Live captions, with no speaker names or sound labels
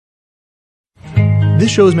This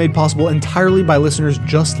show is made possible entirely by listeners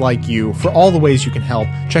just like you. For all the ways you can help,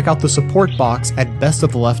 check out the support box at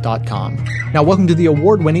bestoftheleft.com. Now, welcome to the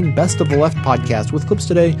award-winning Best of the Left podcast with clips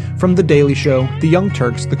today from The Daily Show, The Young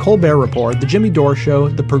Turks, The Colbert Report, The Jimmy Dore Show,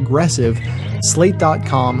 The Progressive,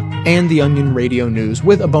 Slate.com, and The Onion Radio News,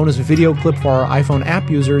 with a bonus video clip for our iPhone app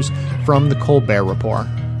users from The Colbert Report.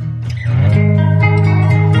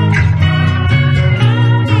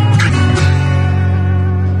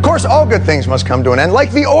 Of course, all good things must come to an end,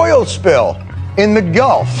 like the oil spill in the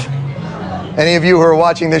Gulf. Any of you who are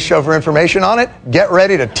watching this show for information on it, get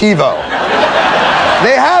ready to TiVo.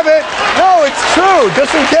 They have it. No, it's true,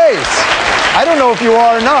 just in case. I don't know if you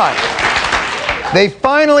are or not. They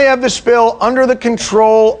finally have the spill under the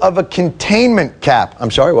control of a containment cap.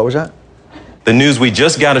 I'm sorry, what was that? The news we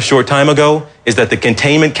just got a short time ago is that the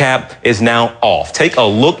containment cap is now off. Take a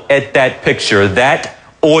look at that picture. That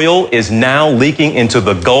oil is now leaking into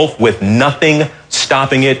the Gulf with nothing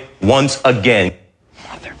stopping it once again.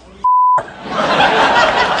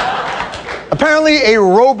 Apparently, a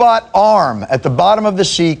robot arm at the bottom of the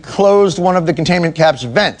sea closed one of the containment cap's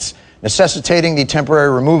vents, necessitating the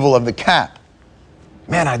temporary removal of the cap.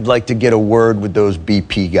 Man, I'd like to get a word with those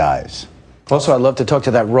BP guys. Also, I'd love to talk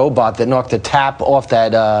to that robot that knocked the tap off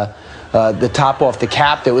that, the top off the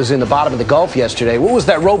cap that was in the bottom of the Gulf yesterday. What was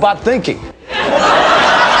that robot thinking?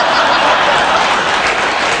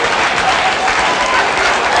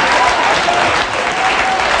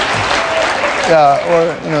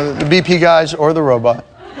 Or, you know, the BP guys or the robot.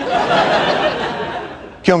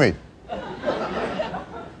 Kill me.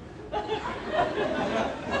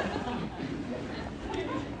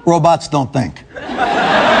 Robots don't think.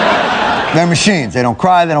 They're machines. They don't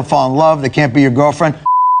cry, they don't fall in love, they can't be your girlfriend.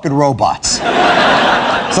 F***ing robots.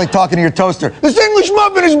 It's like talking to your toaster. This English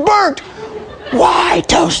muffin is burnt! Why,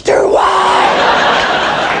 toaster,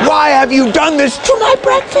 why? Why have you done this to my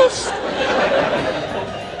breakfast?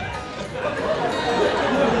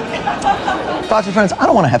 Fox and Friends, I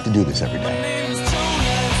don't want to have to do this every day.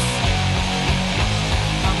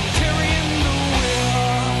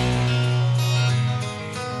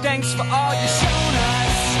 Thanks for all you've shown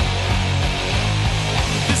us.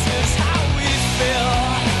 This is how we feel.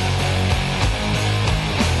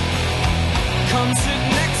 Come sit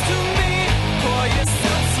next to me, pour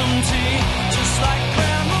yourself some tea. Just like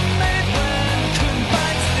Grandma made when couldn't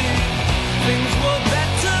find sleep. Things were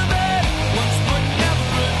better then, once but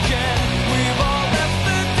never again. We've all left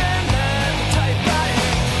the den and the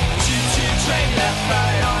typewriting. Choo-choo train left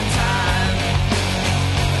right on time.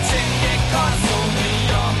 Ticket costs only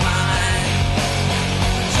your mind.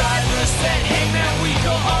 The driver said, hey man, we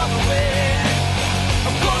go all the way.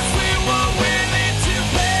 Of course we were willing to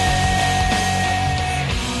pay.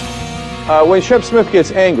 When Shep Smith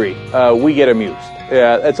gets angry, we get amused.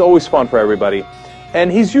 Yeah, it's always fun for everybody. And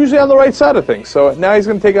he's usually on the right side of things. So now he's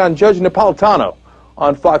going to take on Judge Napolitano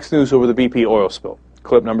on Fox News over the BP oil spill.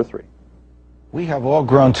 Clip number 3. We have all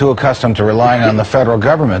grown too accustomed to relying on the federal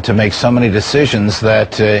government to make so many decisions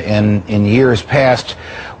that in years past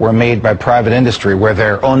were made by private industry where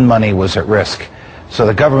their own money was at risk. So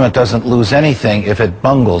the government doesn't lose anything if it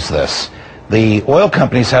bungles this. The oil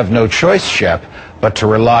companies have no choice, Shep, but to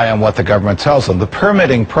rely on what the government tells them. The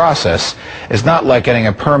permitting process is not like getting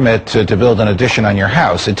a permit to build an addition on your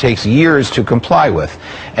house. It takes years to comply with.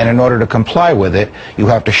 And in order to comply with it, you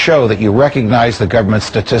have to show that you recognize the government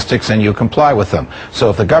statistics and you comply with them.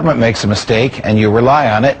 So if the government makes a mistake and you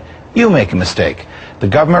rely on it, you make a mistake. The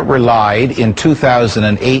government relied in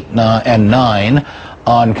 2008 and 9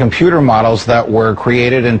 on computer models that were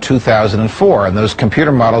created in 2004. And those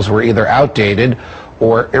computer models were either outdated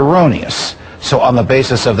or erroneous. So on the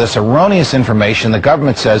basis of this erroneous information, the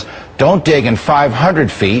government says, don't dig in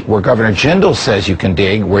 500 feet where Governor Jindal says you can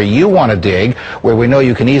dig, where you want to dig, where we know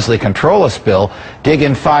you can easily control a spill. Dig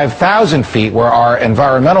in 5,000 feet where our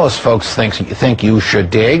environmentalist folks think you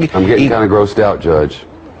should dig. I'm getting kind of grossed out, Judge.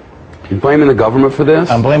 You blaming the government for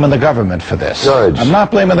this? I'm blaming the government for this. Judge, I'm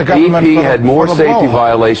not blaming the government BP for had more safety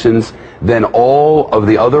violations than all of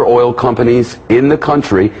the other oil companies in the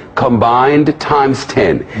country combined times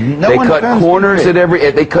 10. They cut corners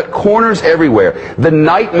at they cut corners everywhere. The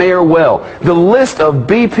Nightmare Well. The list of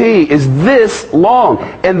BP is this long.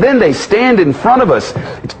 And then they stand in front of us,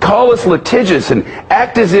 call us litigious and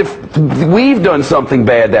act as if we've done something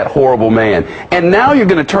bad, that horrible man. And now you're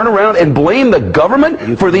going to turn around and blame the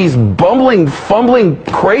government for these bumbling, fumbling,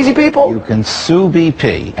 crazy people? You can sue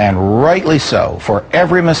BP, and rightly so, for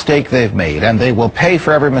every mistake they've made, and they will pay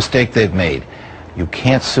for every mistake they've made. You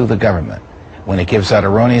can't sue the government when it gives out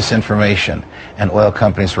erroneous information and oil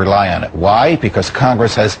companies rely on it. Why? Because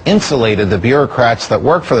Congress has insulated the bureaucrats that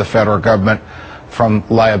work for the federal government from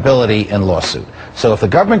liability in lawsuit. So if the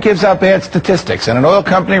government gives out bad statistics and an oil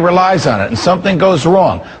company relies on it and something goes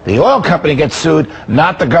wrong, the oil company gets sued,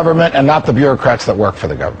 not the government and not the bureaucrats that work for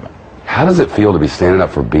the government. How does it feel to be standing up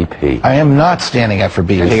for BP? I am not standing up for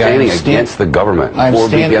BP. And standing against the government I'm for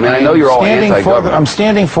BP. I mean, I know you're all anti-government. I'm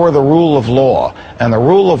standing for the rule of law, and the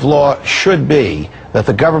rule of law should be that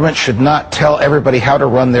the government should not tell everybody how to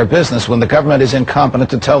run their business when the government is incompetent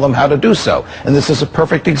to tell them how to do so. And this is a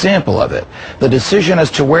perfect example of it. The decision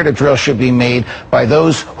as to where to drill should be made by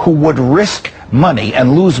those who would risk money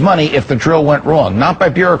and lose money if the drill went wrong, not by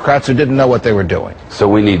bureaucrats who didn't know what they were doing. So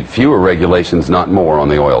we need fewer regulations, not more, on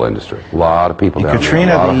the oil industry. A lot of people down there,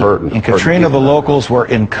 a lot of hurt. In Katrina, the locals were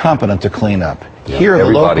incompetent to clean up. Yeah, here,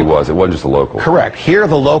 everybody was. It wasn't just the locals. Correct. Here,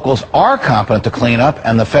 the locals are competent to clean up,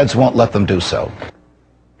 and the feds won't let them do so.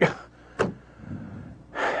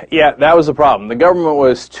 Yeah, that was the problem. The government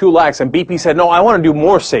was too lax, and BP said, no, I want to do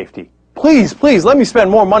more safety. Please, please, let me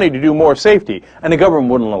spend more money to do more safety. And the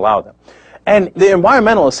government wouldn't allow them. And the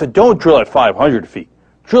environmentalists said, don't drill at 500 feet.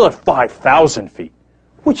 Drill at 5,000 feet.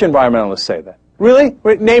 Which environmentalists say that? Really?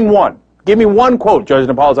 Name one. Give me one quote, Judge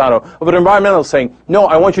Napolitano, of an environmentalist saying, no,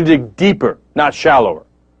 I want you to dig deeper, not shallower.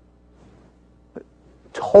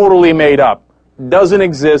 Totally made up. Doesn't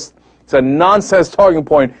exist. It's a nonsense talking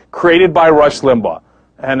point created by Rush Limbaugh.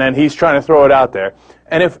 And then he's trying to throw it out there.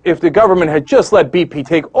 And if the government had just let BP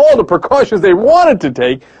take all the precautions they wanted to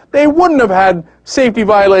take, they wouldn't have had safety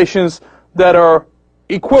violations that are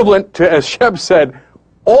equivalent to, as Shep said,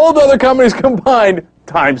 all the other companies combined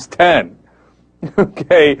times 10.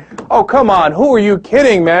 Okay? Oh, come on. Who are you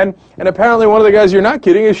kidding, man? And apparently one of the guys you're not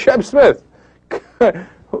kidding is Shep Smith.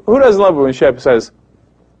 Who doesn't love it when Shep says,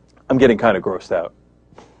 I'm getting kind of grossed out?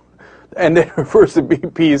 And then refers to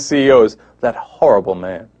BP's CEO as that horrible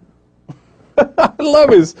man. I love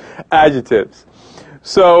his adjectives.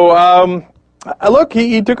 So, look,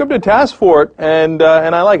 he took him to task for it, and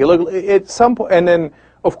I like it. Look, at some point, and then,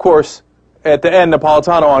 of course, at the end,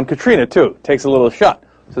 Napolitano on Katrina, too, takes a little shot.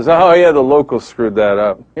 Says, oh, yeah, the locals screwed that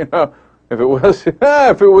up. You know, if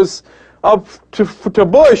it was up to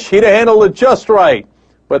Bush, he'd have handled it just right.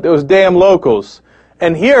 But those damn locals.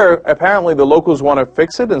 And here, apparently, the locals want to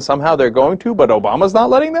fix it, and somehow they're going to, but Obama's not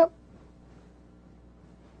letting them?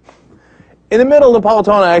 In the middle,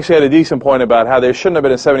 Napolitano actually had a decent point about how there shouldn't have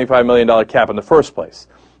been a $75 million cap in the first place.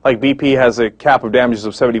 Like BP has a cap of damages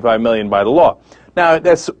of $75 million by the law. Now,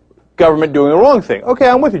 that's government doing the wrong thing. Okay,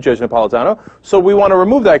 I'm with you, Judge Napolitano. So we want to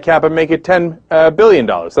remove that cap and make it $10 billion.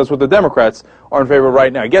 That's what the Democrats are in favor of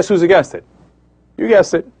right now. Guess who's against it? You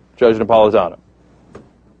guessed it, Judge Napolitano.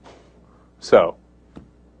 So,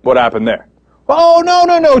 what happened there? Oh, no.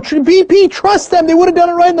 BP, trust them. They would have done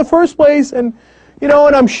it right in the first place. And, you know,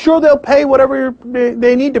 and I'm sure they'll pay whatever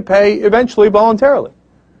they need to pay eventually voluntarily.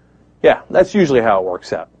 Yeah, that's usually how it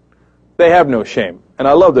works out. They have no shame. And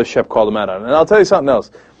I love that Shep called them out on it. And I'll tell you something else.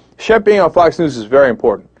 Shep being on Fox News is very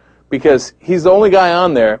important because he's the only guy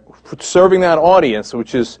on there serving that audience,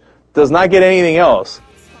 which does not get anything else,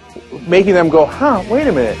 making them go, huh, wait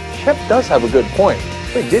a minute, Shep does have a good point.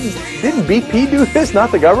 Wait, didn't BP do this,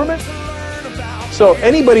 not the government? So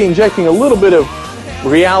anybody injecting a little bit of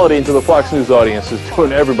reality into the Fox News audience is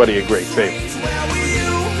doing everybody a great favor.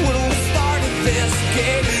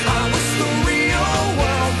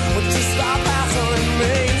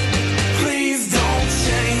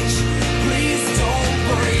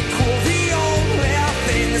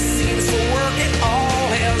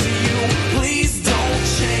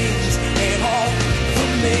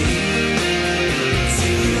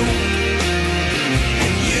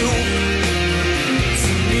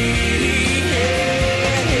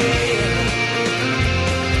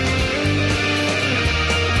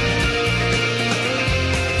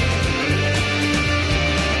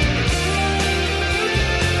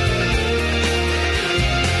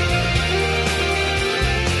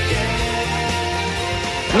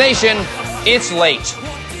 Nation, it's late,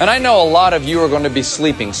 and I know a lot of you are going to be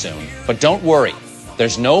sleeping soon, but don't worry.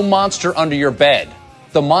 There's no monster under your bed.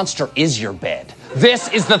 The monster is your bed. This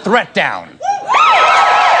is the Threat Down.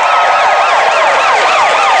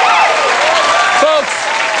 Folks,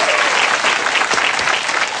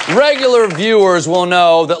 regular viewers will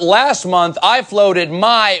know that last month I floated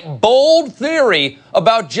my bold theory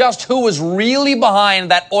about just who was really behind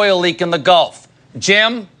that oil leak in the Gulf.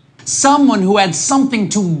 Jim? Someone who had something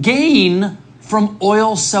to gain from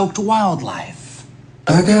oil-soaked wildlife.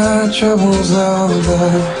 I got troubles now,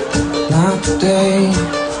 but not today.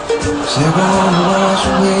 Say gonna wash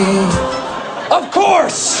away. Of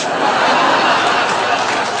course!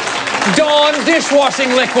 Dawn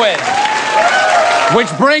dishwashing liquid.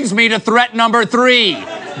 Which brings me to threat number 3.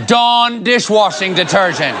 Dawn dishwashing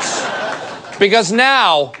detergents. Because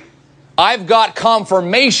now I've got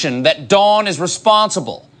confirmation that Dawn is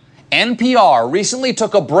responsible. NPR recently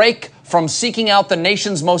took a break from seeking out the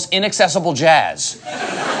nation's most inaccessible jazz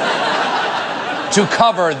to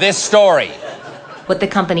cover this story. What the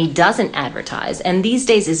company doesn't advertise, and these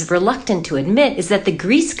days is reluctant to admit, is that the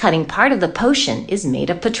grease-cutting part of the potion is made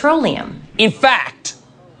of petroleum. In fact,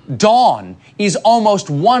 Dawn is almost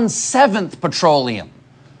 1/7 petroleum.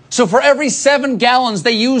 So for every 7 gallons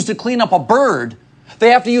they use to clean up a bird, they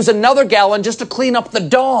have to use another gallon just to clean up the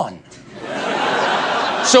Dawn.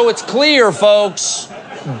 So it's clear, folks,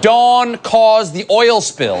 Dawn caused the oil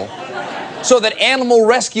spill so that animal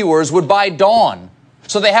rescuers would buy Dawn.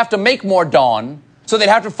 So they have to make more Dawn, so they'd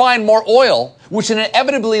have to find more oil, which would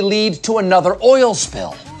inevitably lead to another oil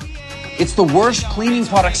spill. It's the worst cleaning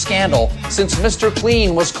product scandal since Mr.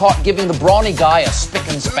 Clean was caught giving the brawny guy a spick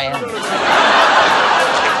and span.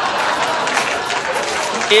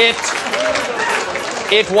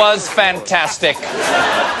 It was fantastic.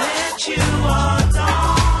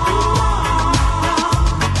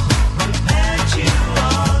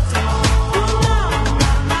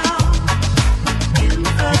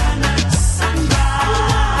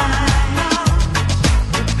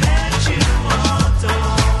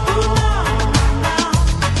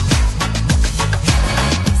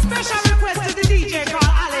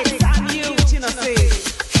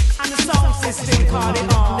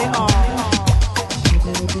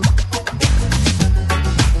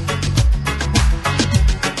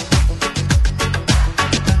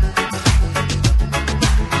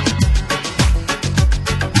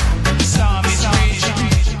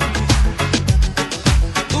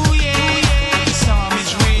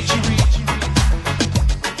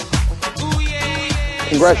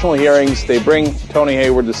 Congressional hearings, they bring Tony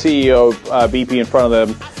Hayward, the CEO of BP, in front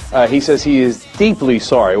of them. He says he is deeply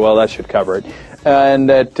sorry. Well, that should cover it. And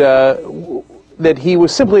that he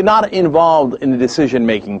was simply not involved in the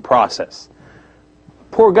decision-making process.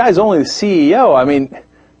 Poor guy's only the CEO. I mean,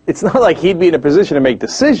 it's not like he'd be in a position to make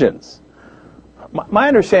decisions. My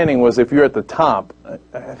understanding was if you're at the top,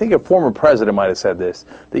 I think a former president might have said this,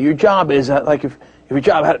 that your job is, like if your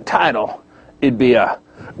job had a title, it'd be a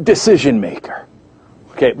decision maker.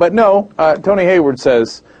 Okay, but no, Tony Hayward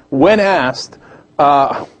says, when asked,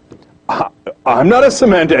 I'm not a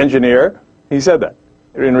cement engineer. He said that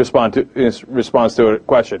in response to a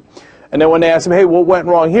question. And then when they asked him, hey, what went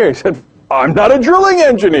wrong here? He said, I'm not a drilling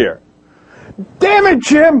engineer. Damn it,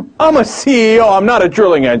 Jim, I'm a CEO, I'm not a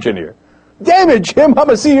drilling engineer. Damn it, Jim, I'm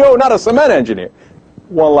a CEO, not a cement engineer.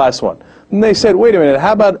 One last one. And they said, wait a minute,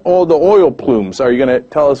 how about all the oil plumes? Are you going to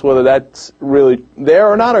tell us whether that's really there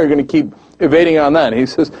or not, or are you going to keep evading on that? And he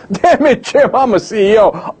says, damn it, Jim, I'm a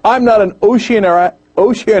CEO. I'm not an oceanographer.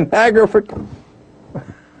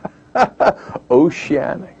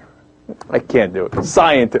 Oceanic. I can't do it.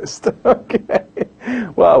 Scientist. Okay.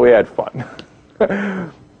 Well, we had fun.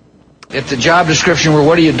 If the job description were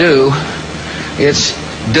what do you do, it's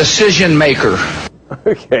decision maker.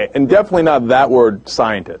 Okay, and definitely not that word,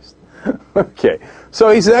 scientist. Okay, so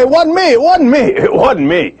he said, it wasn't me, it wasn't me, it wasn't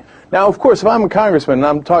me. Now, of course, if I'm a congressman and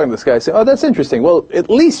I'm talking to this guy, I say, oh, that's interesting. Well, at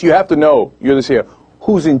least you have to know, you're the CEO,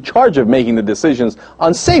 who's in charge of making the decisions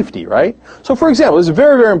on safety, right? So, for example, this is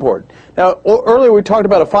very, very important. Now, earlier we talked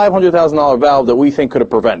about a $500,000 valve that we think could have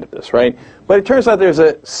prevented this, right? But it turns out there's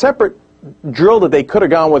a separate drill that they could have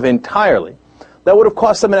gone with entirely that would have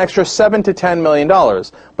cost them an extra $7 to $10 million,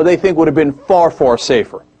 but they think would have been far, far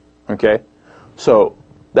safer, okay? So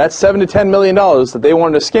that $7 to $10 million that they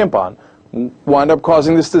wanted to skimp on wind up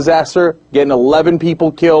causing this disaster, getting 11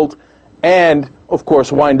 people killed, and, of course,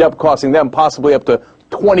 wind up costing them possibly up to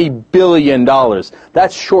 $20 billion.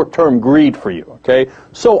 That's short-term greed for you, okay?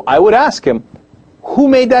 So I would ask him, who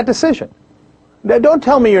made that decision? Now, don't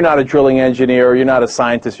tell me you're not a drilling engineer, or you're not a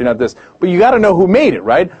scientist, you're not this, but you got to know who made it,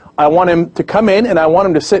 right? I want him to come in, and I want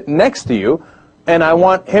him to sit next to you, and I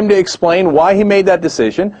want him to explain why he made that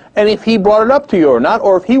decision, and if he brought it up to you or not,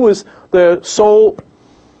 or if he was the sole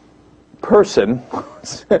person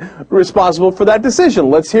responsible for that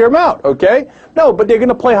decision. Let's hear him out, okay? No, but they're going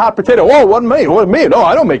to play hot potato. Oh, it wasn't me. It wasn't me. No,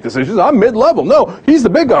 I don't make decisions. I'm mid-level. No, he's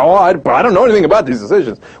the big guy. Oh, I don't know anything about these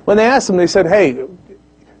decisions. When they asked him, they said, hey,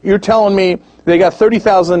 you're telling me they got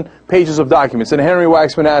 30,000 pages of documents, and Henry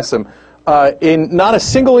Waxman asked them, in not a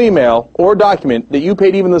single email or document that you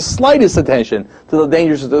paid even the slightest attention to the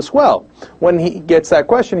dangers of this well. When he gets that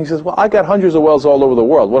question, he says, well, I got hundreds of wells all over the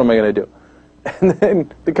world. What am I going to do? And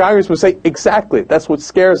then the Congress would say, exactly, that's what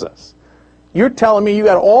scares us. You're telling me you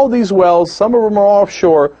got all these wells, some of them are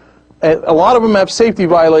offshore, and a lot of them have safety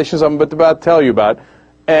violations I'm about to tell you about,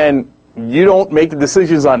 and you don't make the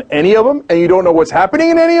decisions on any of them, and you don't know what's happening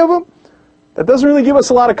in any of them, that doesn't really give us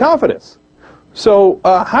a lot of confidence. So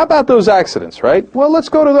how about those accidents, right? Well, let's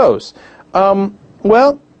go to those.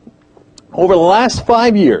 Well, over the last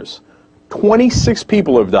 5 years, 26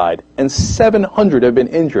 people have died, and 700 have been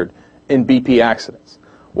injured in BP accidents.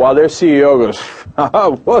 While their CEO goes,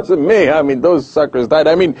 it wasn't me. I mean, those suckers died.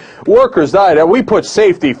 I mean, workers died. We put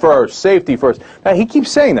safety first, safety first. Now, he keeps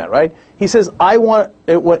saying that, right? He says,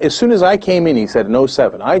 as soon as I came in, he said in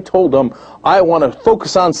 07, I told them I want to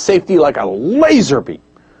focus on safety like a laser beam.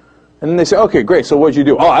 And then they say, okay, great, so what'd you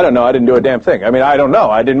do? Oh, I don't know. I didn't do a damn thing. I mean, I don't know.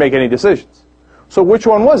 I didn't make any decisions. So which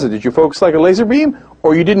one was it? Did you focus like a laser beam,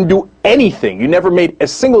 or you didn't do anything? You never made a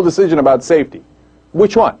single decision about safety.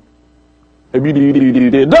 Which one? Damn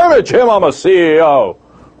it, Jim, I'm a CEO,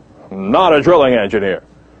 not a drilling engineer.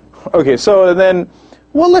 Okay, so then,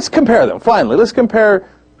 well, let's compare them. Finally, let's compare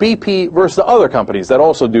BP versus the other companies that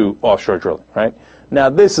also do offshore drilling, right? Now,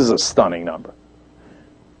 this is a stunning number.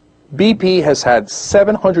 BP has had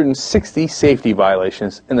 760 safety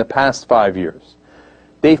violations in the past 5 years.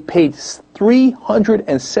 They've paid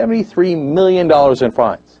 $373 million in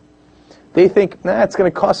fines. They think, it's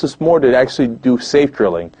going to cost us more to actually do safe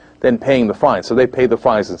drilling than paying the fines, so they pay the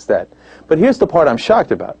fines instead. But here's the part I'm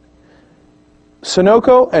shocked about.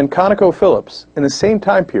 Sunoco and ConocoPhillips, in the same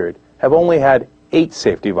time period, have only had 8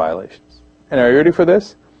 safety violations. And are you ready for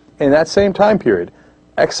this? In that same time period,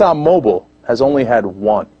 ExxonMobil has only had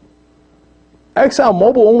 1.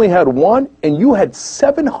 ExxonMobil only had 1, and you had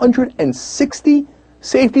 760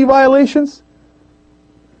 safety violations?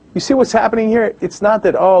 You see what's happening here? It's not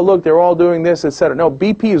that, oh, look, they're all doing this, etc. No,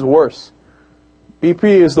 BP is worse. BP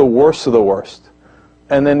is the worst of the worst.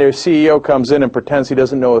 And then their CEO comes in and pretends he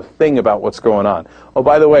doesn't know a thing about what's going on. Oh,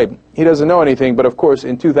 by the way, he doesn't know anything, but of course,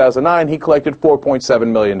 in 2009, he collected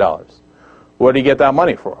 $4.7 million. What did he get that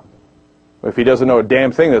money for? If he doesn't know a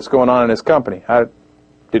damn thing that's going on in his company,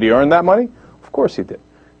 did he earn that money? Of course he did,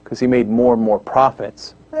 because he made more and more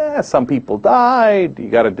profits. Some people died, you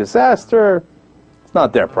got a disaster. It's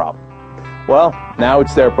not their problem. Well, now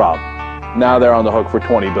it's their problem. Now they're on the hook for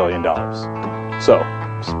 $20 billion. So,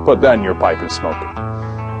 just put that in your pipe and smoke it.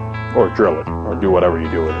 Or drill it, or do whatever you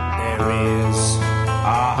do with it. There is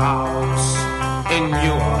a house in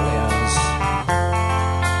New Orleans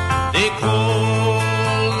they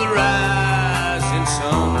call the Rising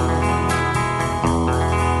Sun.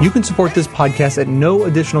 You can support this podcast at no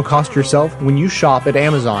additional cost yourself when you shop at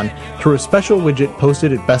Amazon through a special widget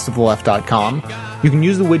posted at bestoftheleft.com. You can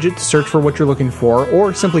use the widget to search for what you're looking for,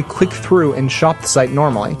 or simply click through and shop the site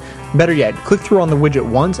normally. Better yet, click through on the widget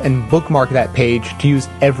once and bookmark that page to use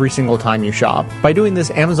every single time you shop. By doing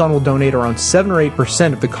this, Amazon will donate around 7 or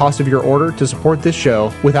 8% of the cost of your order to support this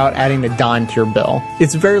show without adding a dime to your bill.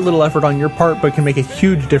 It's very little effort on your part, but can make a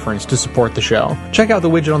huge difference to support the show. Check out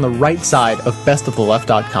the widget on the right side of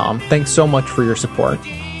bestoftheleft.com. Thanks so much for your support.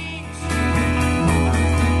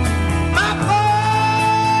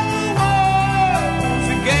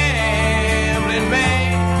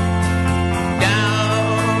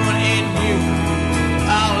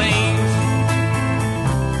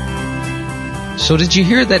 So did you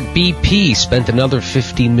hear that BP spent another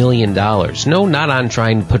 $50 million? No, not on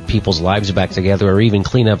trying to put people's lives back together or even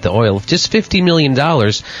clean up the oil. Just $50 million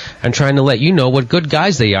on trying to let you know what good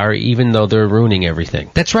guys they are, even though they're ruining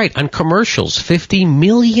everything. That's right, on commercials. $50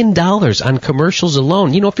 million on commercials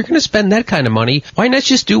alone. You know, if you're going to spend that kind of money, why not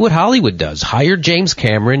just do what Hollywood does? Hire James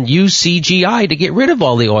Cameron, use CGI to get rid of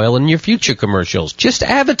all the oil in your future commercials. Just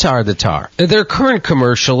avatar the tar. Their current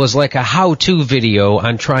commercial is like a how-to video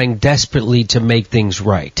on trying desperately to make things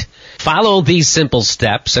right. Follow these simple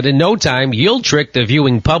steps, and in no time, you'll trick the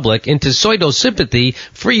viewing public into pseudo-sympathy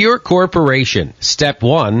for your corporation. Step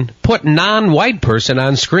 1, put non-white person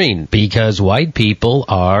on screen, because white people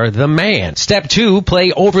are the man. Step 2,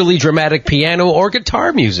 play overly dramatic piano or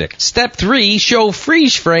guitar music. Step 3, show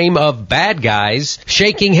freeze frame of bad guys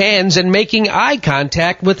shaking hands and making eye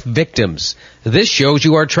contact with victims. This shows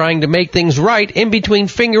you are trying to make things right in between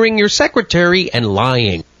fingering your secretary and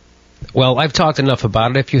lying. Well, I've talked enough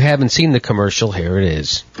about it. If you haven't seen the commercial, here it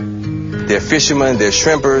is. They're fishermen, they're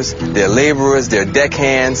shrimpers, they're laborers, they're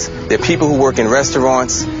deckhands, they're people who work in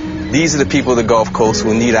restaurants. These are the people of the Gulf Coast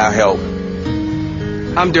who need our help.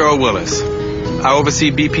 I'm Daryl Willis. I oversee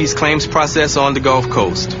BP's claims process on the Gulf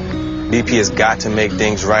Coast. BP has got to make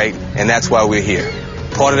things right, and that's why we're here.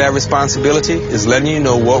 Part of that responsibility is letting you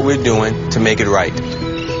know what we're doing to make it right.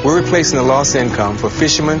 We're replacing the lost income for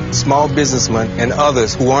fishermen, small businessmen, and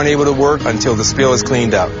others who aren't able to work until the spill is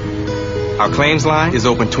cleaned up. Our claims line is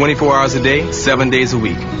open 24 hours a day, 7 days a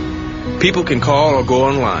week. People can call or go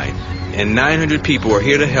online. and 900 people are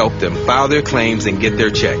here to help them file their claims and get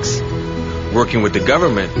their checks. Working with the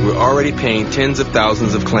government, we're already paying tens of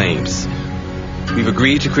thousands of claims. We've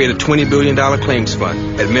agreed to create a $20 billion claims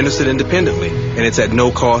fund, administered independently, and it's at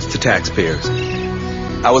no cost to taxpayers.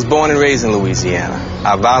 I was born and raised in Louisiana.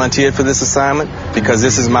 I volunteered for this assignment because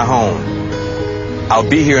this is my home. I'll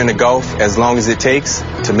be here in the Gulf as long as it takes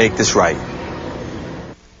to make this right.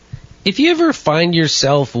 If you ever find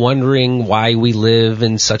yourself wondering why we live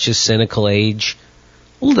in such a cynical age,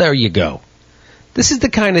 well, there you go. This is the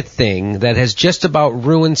kind of thing that has just about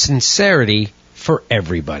ruined sincerity for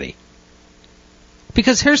everybody.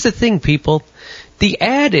 Because here's the thing, people. The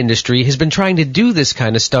ad industry has been trying to do this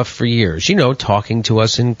kind of stuff for years. You know, talking to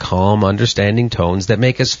us in calm, understanding tones that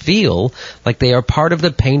make us feel like they are part of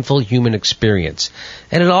the painful human experience.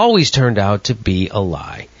 And it always turned out to be a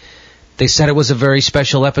lie. They said it was a very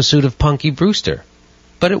special episode of Punky Brewster.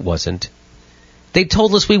 But it wasn't. They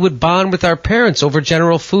told us we would bond with our parents over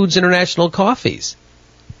General Foods International coffees.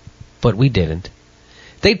 But we didn't.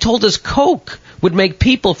 They told us Coke would make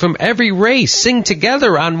people from every race sing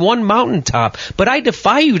together on one mountaintop. But I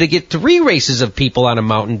defy you to get 3 races of people on a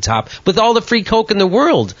mountaintop with all the free Coke in the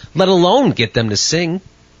world, let alone get them to sing.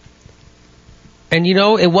 And you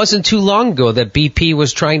know, it wasn't too long ago that BP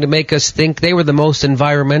was trying to make us think they were the most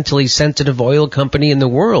environmentally sensitive oil company in the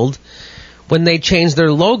world when they changed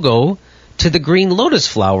their logo to the green lotus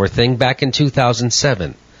flower thing back in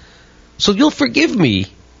 2007. So you'll forgive me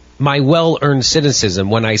my well-earned cynicism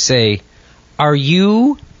when I say, are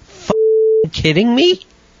you kidding me?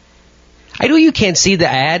 I know you can't see the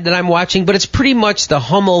ad that I'm watching, but it's pretty much the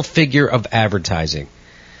Hummel figure of advertising.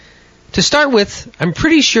 To start with, I'm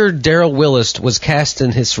pretty sure Darrell Willis was cast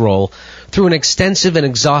in his role through an extensive and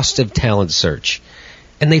exhaustive talent search.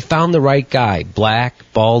 And they found the right guy, black,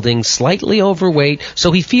 balding, slightly overweight,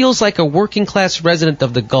 so he feels like a working-class resident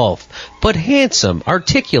of the Gulf, but handsome,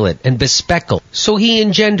 articulate, and bespectacled. So he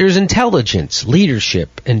engenders intelligence,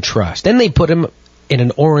 leadership, and trust. Then they put him in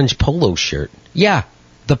an orange polo shirt. Yeah,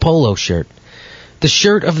 the polo shirt. The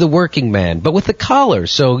shirt of the working man, but with a collar,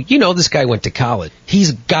 so you know this guy went to college.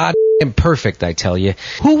 He's goddamn perfect, I tell you.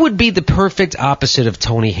 Who would be the perfect opposite of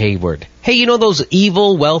Tony Hayward? Hey, you know those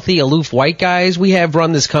evil, wealthy, aloof white guys we have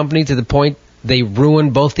run this company to the point they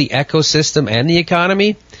ruin both the ecosystem and the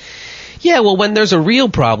economy? Yeah, well, when there's a real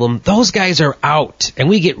problem, those guys are out, and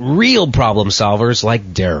we get real problem solvers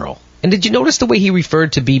like Darrell. And did you notice the way he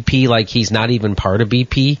referred to BP like he's not even part of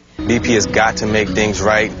BP? BP has got to make things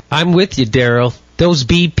right. I'm with you, Darrell. Those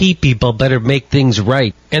BP people better make things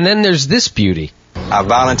right. And then there's this beauty. I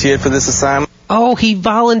volunteered for this assignment. Oh, he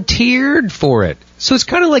volunteered for it. So it's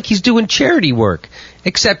kind of like he's doing charity work,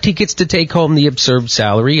 except he gets to take home the absurd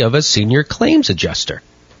salary of a senior claims adjuster.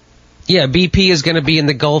 Yeah, BP is going to be in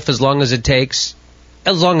the Gulf as long as it takes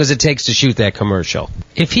to shoot that commercial.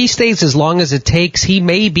 If he stays as long as it takes, he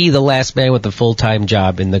may be the last man with a full-time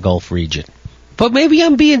job in the Gulf region. But maybe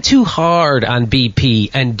I'm being too hard on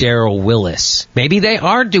BP and Darrell Willis. Maybe they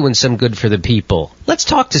are doing some good for the people. Let's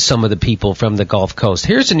talk to some of the people from the Gulf Coast.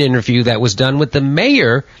 Here's an interview that was done with the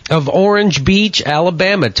mayor of Orange Beach,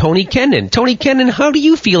 Alabama, Tony Kennon. Tony Kennon, how do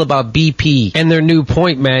you feel about BP and their new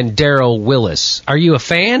point man, Darrell Willis? Are you a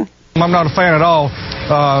fan? I'm not a fan at all.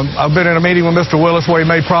 I've been in a meeting with Mr. Willis where he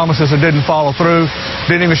made promises and didn't follow through.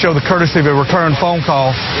 Didn't even show the courtesy of a return phone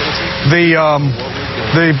call.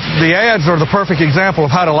 The ads are the perfect example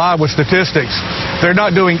of how to lie with statistics. They're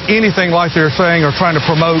not doing anything like they're saying or trying to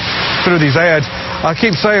promote through these ads. I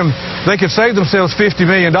keep saying they could save themselves $50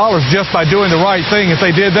 million just by doing the right thing. If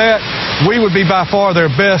they did that, we would be by far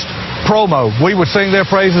their best promo. We would sing their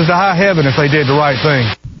praises to high heaven if they did the right thing.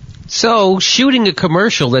 So, shooting a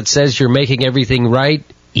commercial that says you're making everything right,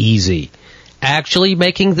 easy. Actually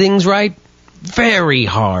making things right, very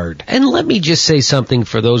hard. And let me just say something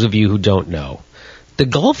for those of you who don't know. The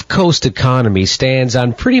Gulf Coast economy stands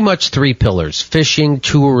on pretty much 3 pillars: fishing,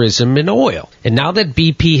 tourism, and oil. And now that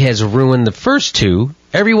BP has ruined the first 2,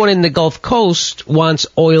 everyone in the Gulf Coast wants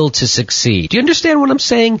oil to succeed. Do you understand what I'm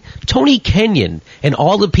saying? Tony Kenyon and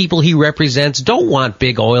all the people he represents don't want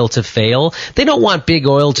big oil to fail. They don't want big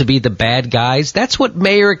oil to be the bad guys. That's what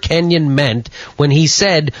Mayor Kenyon meant when he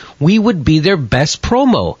said we would be their best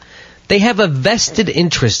promo. They have a vested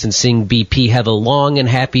interest in seeing BP have a long and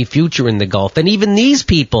happy future in the Gulf. And even these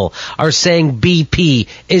people are saying BP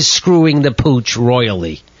is screwing the pooch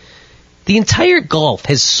royally. The entire Gulf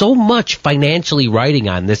has so much financially riding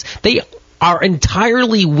on this, they are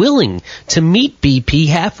entirely willing to meet BP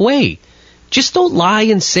halfway. Just don't lie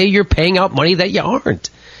and say you're paying out money that you aren't.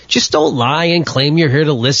 Just don't lie and claim you're here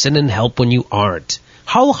to listen and help when you aren't.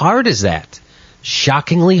 How hard is that?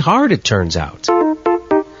 Shockingly hard, it turns out.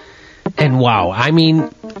 And wow, I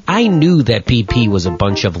mean, I knew that BP was a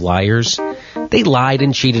bunch of liars. They lied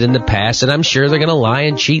and cheated in the past, and I'm sure they're going to lie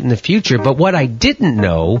and cheat in the future. But what I didn't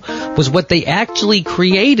know was what they actually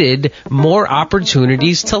created more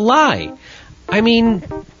opportunities to lie. I mean,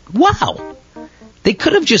 wow. They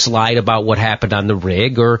could have just lied about what happened on the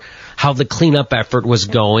rig or how the cleanup effort was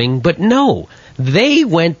going, but no. They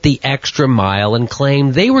went the extra mile and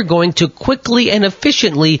claimed they were going to quickly and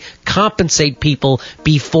efficiently compensate people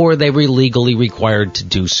before they were legally required to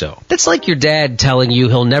do so. That's like your dad telling you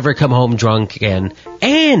he'll never come home drunk again,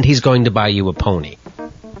 and he's going to buy you a pony.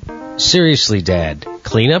 Seriously, Dad,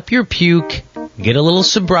 clean up your puke, get a little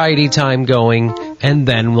sobriety time going, and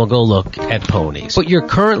then we'll go look at ponies. But your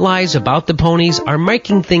current lies about the ponies are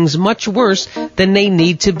making things much worse than they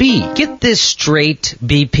need to be. Get this straight,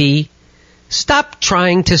 BP. Stop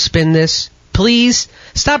trying to spin this. Please,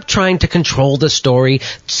 stop trying to control the story.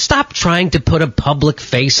 Stop trying to put a public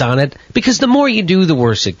face on it, because the more you do, the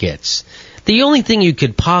worse it gets. The only thing you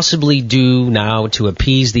could possibly do now to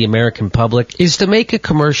appease the American public is to make a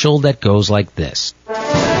commercial that goes like this.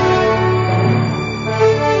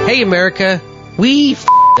 Hey, America, we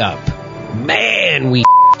f***ed up. Man, we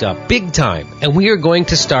f***ed up big time. And we are going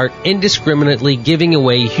to start indiscriminately giving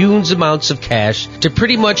away huge amounts of cash to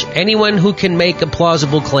pretty much anyone who can make a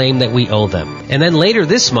plausible claim that we owe them. And then later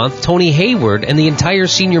this month, Tony Hayward and the entire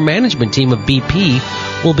senior management team of BP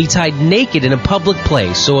will be tied naked in a public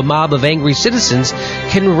place so a mob of angry citizens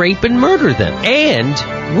can rape and murder them.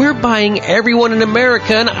 And we're buying everyone in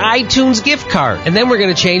America an iTunes gift card. And then we're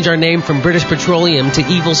going to change our name from British Petroleum to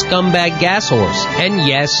Evil Scumbag Gas Horse. And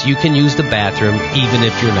yes, you can use the bathroom even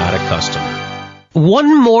if you're not a customer.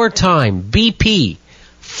 One more time, BP,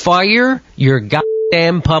 fire your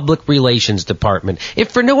goddamn public relations department,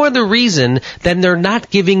 if for no other reason than they're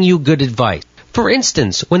not giving you good advice. For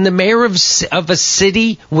instance, when the mayor of a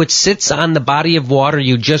city which sits on the body of water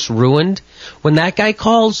you just ruined, when that guy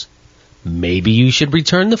calls, maybe you should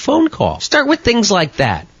return the phone call. Start with things like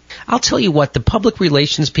that. I'll tell you what, the public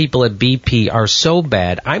relations people at BP are so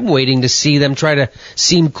bad, I'm waiting to see them try to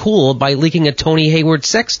seem cool by leaking a Tony Hayward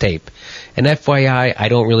sex tape. And FYI, I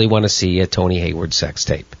don't really want to see a Tony Hayward sex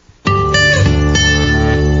tape.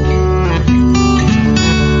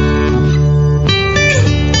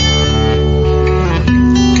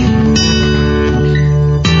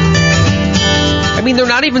 They're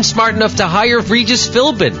not even smart enough to hire Regis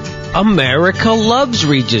Philbin. America loves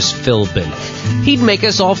Regis Philbin. He'd make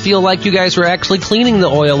us all feel like you guys were actually cleaning the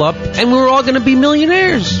oil up and we were all going to be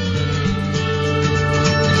millionaires.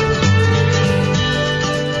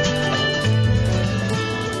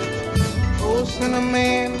 Oh,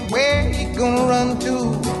 Cinnamon, where you gonna run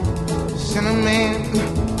to? Cinnamon,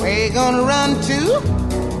 where you gonna run to?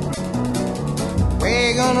 Where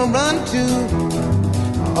you gonna run to?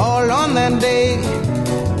 All on that day,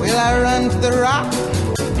 will I run to the rock?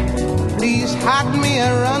 Please hide me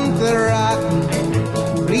and run to the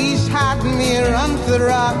rock. Please hide me and run to the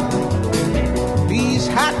rock. Please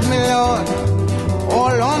hide me, Lord,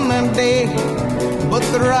 all on that day. But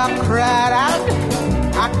the rock cried out,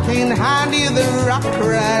 I can't hide you, the rock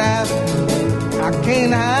cried out. I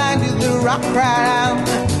can't hide you, the rock cried out.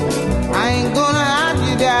 I ain't gonna hide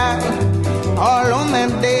you down, all on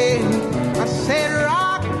that day. I said,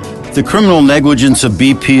 the criminal negligence of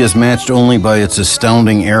BP is matched only by its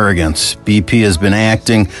astounding arrogance. BP has been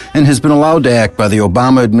acting and has been allowed to act by the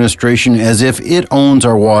Obama administration as if it owns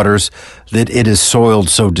our waters that it is soiled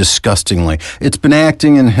so disgustingly. It's been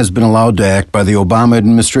acting and has been allowed to act by the Obama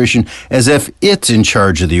administration as if it's in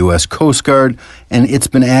charge of the U.S. Coast Guard, and it's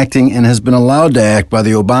been acting and has been allowed to act by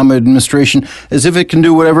the Obama administration as if it can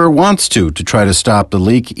do whatever it wants to try to stop the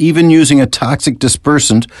leak, even using a toxic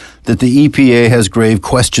dispersant that the EPA has grave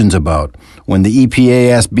questions about. When the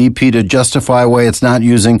EPA asked BP to justify why it's not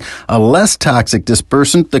using a less toxic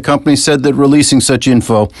dispersant, the company said that releasing such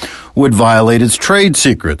info would violate its trade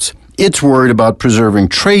secrets. It's worried about preserving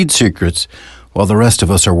trade secrets, while the rest of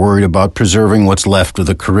us are worried about preserving what's left of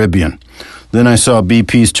the Caribbean. Then I saw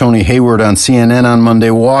BP's Tony Hayward on CNN on Monday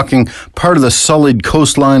walking part of the sullied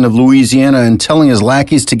coastline of Louisiana and telling his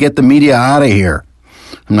lackeys to get the media out of here.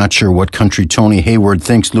 I'm not sure what country Tony Hayward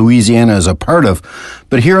thinks Louisiana is a part of,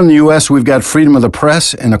 but here in the U.S. we've got freedom of the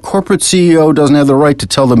press, and a corporate CEO doesn't have the right to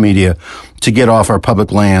tell the media to get off our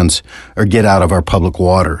public lands or get out of our public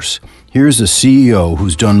waters. Here's a CEO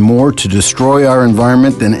who's done more to destroy our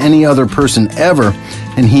environment than any other person ever,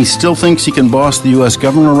 and he still thinks he can boss the U.S.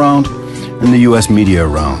 government around and the U.S. media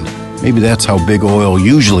around. Maybe that's how big oil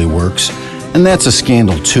usually works, and that's a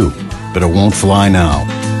scandal too, but it won't fly now.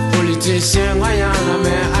 Politician,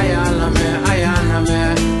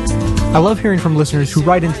 I love hearing from listeners who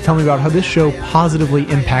write in to tell me about how this show positively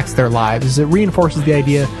impacts their lives, as it reinforces the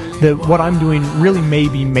idea that what I'm doing really may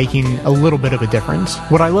be making a little bit of a difference.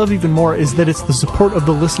 What I love even more is that it's the support of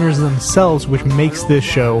the listeners themselves which makes this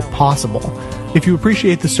show possible. If you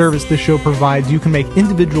appreciate the service this show provides, you can make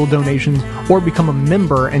individual donations or become a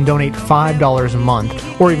member and donate $5 a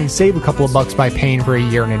month, or even save a couple of bucks by paying for a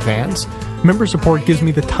year in advance. Member support gives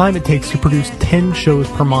me the time it takes to produce 10 shows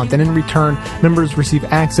per month, and in return, members receive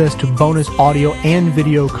access to bonus audio and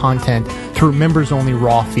video content through members-only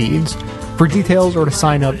raw feeds. For details or to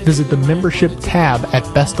sign up, visit the membership tab at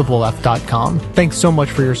bestoftheleft.com. Thanks so much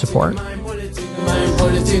for your support.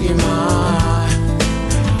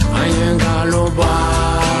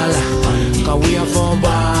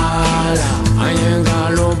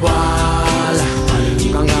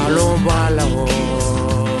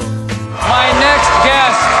 My next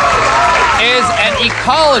guest is an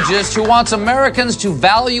ecologist who wants Americans to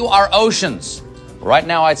value our oceans. Right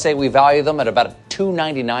now, I'd say we value them at about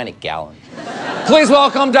 $2.99 a gallon. Please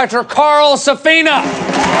welcome Dr. Carl Safina.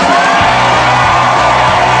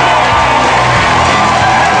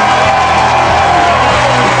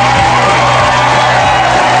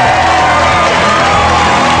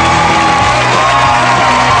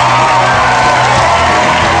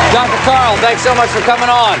 Dr. Carl, thanks so much for coming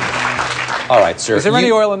on. All right, sir. Is there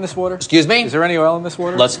any oil in this water? Excuse me? Is there any oil in this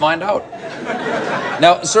water? Let's find out.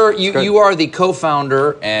 Now, sir, you are the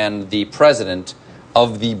co-founder and the president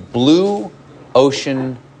of the Blue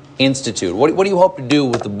Ocean Institute. What do you hope to do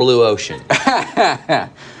with the blue ocean?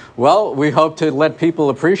 Well, we hope to let people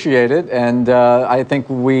appreciate it, and I think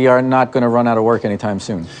we are not going to run out of work anytime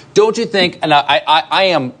soon. Don't you think, and I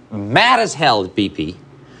am mad as hell at BP.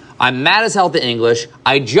 I'm mad as hell at the English.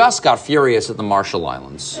 I just got furious at the Marshall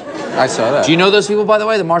Islands. I saw that. Do you know those people, by the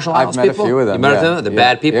way, the Marshall Islands people? I've met a few of them. You met them? The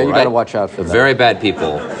bad people, yeah, you right? got to watch out for them. Very bad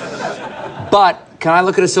people. But can I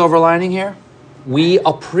look at a silver lining here? We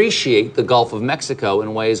appreciate the Gulf of Mexico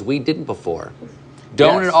in ways we didn't before.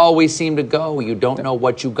 Don't it always seem to go? You don't know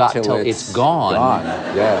what you got till it's gone.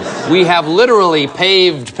 Yes. We have literally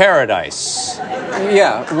paved paradise.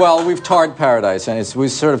 Yeah, well, we've tarred paradise, and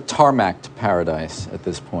we've sort of tarmacked paradise at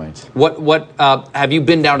this point. What have you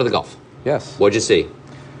been down to the Gulf? Yes. What'd you see?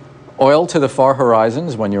 Oil to the far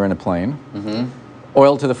horizons when you're in a plane. Mm-hmm.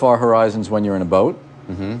 Oil to the far horizons when you're in a boat.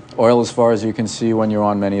 Mm-hmm. Oil as far as you can see when you're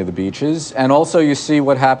on many of the beaches. And also you see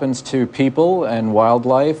what happens to people and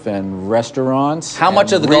wildlife and restaurants. How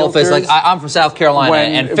much of the Gulf is like, I'm from South Carolina,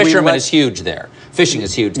 and fishermen is huge there. Fishing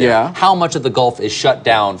is huge there. Yeah. How much of the Gulf is shut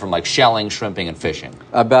down from like shelling, shrimping, and fishing?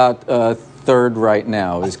 About a third right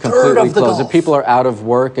now is completely closed. The people are out of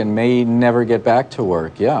work and may never get back to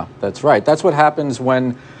work. Yeah, that's right. That's what happens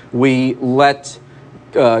when we let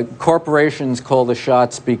corporations call the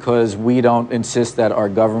shots because we don't insist that our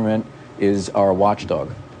government is our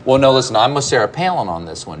watchdog. Well, no, listen, I'm with Sarah Palin on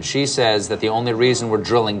this one. She says that the only reason we're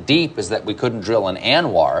drilling deep is that we couldn't drill in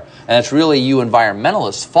Anwar, and it's really you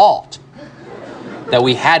environmentalists' fault that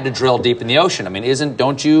we had to drill deep in the ocean. I mean,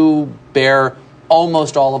 don't you bear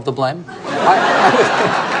almost all of the blame?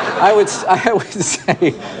 I would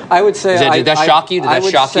say. Did that shock you? Did that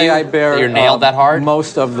shock you? I bear that you're nailed that hard?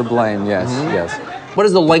 Most of the blame, yes, yes. What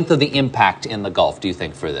is the length of the impact in the Gulf, do you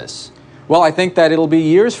think, for this? Well, I think that it'll be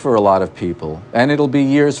years for a lot of people, and it'll be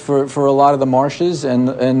years for a lot of the marshes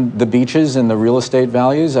and the beaches and the real estate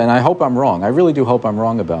values, and I hope I'm wrong. I really do hope I'm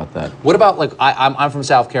wrong about that. What about, like, I'm from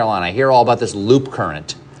South Carolina. I hear all about this loop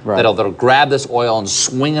current that'll grab this oil and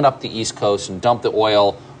swing it up the East Coast and dump the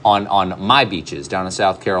oil on my beaches down in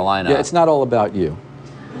South Carolina. Yeah, it's not all about you.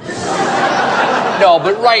 No,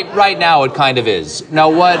 but right now it kind of is. Now,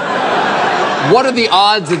 what are the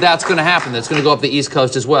odds that that's going to happen? That's going to go up the East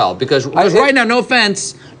Coast as well? Because right now, no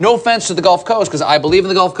offense to the Gulf Coast, because I believe in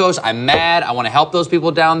the Gulf Coast. I'm mad. I want to help those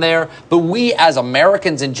people down there. But we, as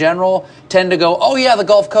Americans in general, tend to go, oh yeah, the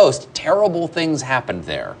Gulf Coast. Terrible things happened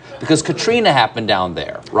there because Katrina happened down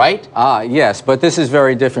there, right? Yes, but this is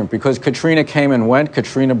very different because Katrina came and went.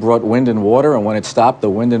 Katrina brought wind and water, and when it stopped, the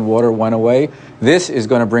wind and water went away. This is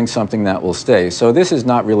going to bring something that will stay. So this is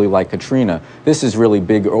not really like Katrina. This is really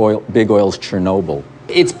Big Oil's Chernobyl.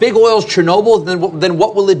 It's Big Oil's Chernobyl, then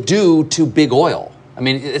what will it do to Big Oil? I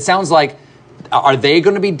mean, it sounds like, are they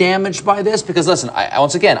going to be damaged by this? Because listen,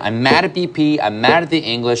 once again, I'm mad at BP, I'm mad at the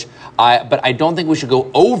English, but I don't think we should go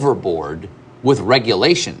overboard with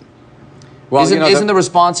regulation. Well, isn't the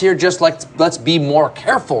response here just like, let's be more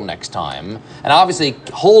careful next time, and obviously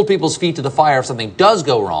hold people's feet to the fire if something does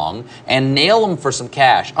go wrong, and nail them for some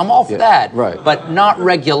cash? I'm all for that, right. But not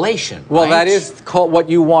regulation. Well, right? that is called, what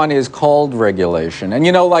you want is called regulation. And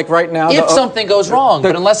like right now... If something goes wrong,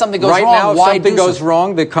 but unless something goes right wrong, now, why if something do goes something?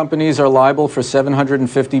 wrong, the companies are liable for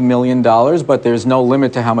 $750 million, but there's no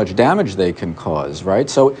limit to how much damage they can cause, right?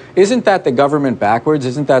 So isn't that the government backwards?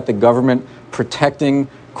 Isn't that the government protecting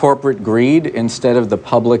corporate greed instead of the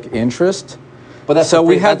public interest? But that's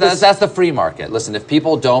that's the free market. Listen, if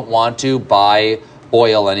people don't want to buy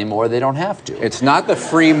oil anymore, they don't have to. It's not the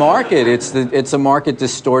free market. It's a market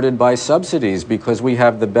distorted by subsidies because we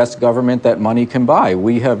have the best government that money can buy.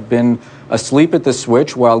 We have been asleep at the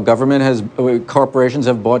switch while corporations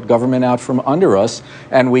have bought government out from under us,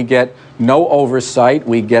 and we get no oversight.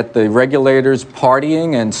 We get the regulators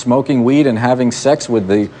partying and smoking weed and having sex with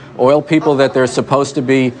the oil people that they're supposed to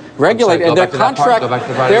be regulating. And their contract,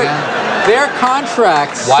 their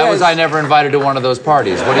contracts. Why was I never invited to one of those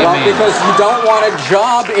parties? What do you mean? Because you don't want a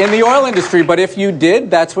job in the oil industry. But if you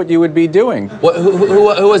did, that's what you would be doing. Who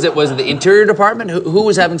was it? Was it the Interior Department? Who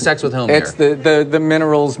was having sex with whom? It's the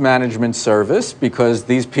Minerals Management Service, because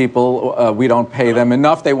these people, we don't pay them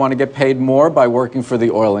enough. They want to get paid more by working for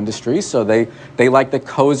the oil industry. So they like the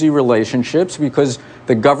cozy relationships because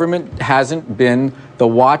the government hasn't been the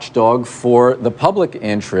watchdog for the public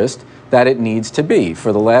interest that it needs to be.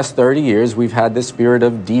 For the last 30 years, we've had this spirit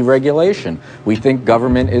of deregulation. We think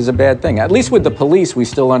government is a bad thing. At least with the police, we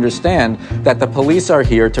still understand that the police are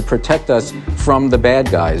here to protect us from the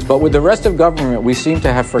bad guys. But with the rest of government, we seem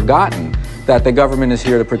to have forgotten that the government is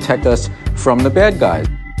here to protect us from the bad guys.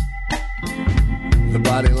 The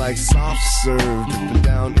body like soft serve, dripping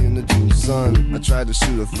down in the June sun. I tried to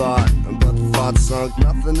shoot a thought, but the thought sunk.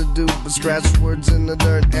 Nothing to do but scratch words in the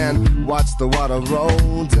dirt and watch the water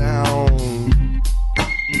roll down.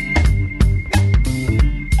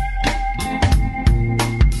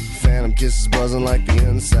 Phantom kisses buzzing like the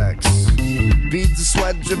insects. Beads of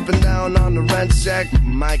sweat dripping down on the rent check.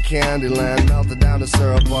 My Candyland melted down to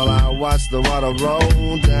syrup while I watched the water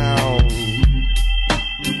roll down.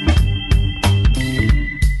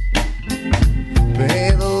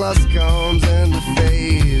 Hey, the lust comes in the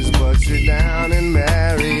phase, but you're down in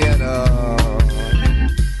Marietta.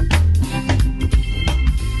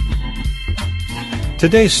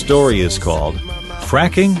 Today's story is called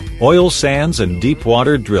Fracking, Oil Sands, and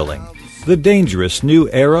Deepwater Drilling, The Dangerous New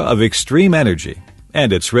Era of Extreme Energy,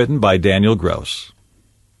 and it's written by Daniel Gross.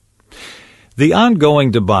 The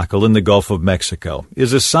ongoing debacle in the Gulf of Mexico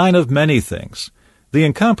is a sign of many things: the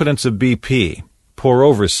incompetence of BP, poor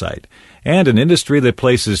oversight, and an industry that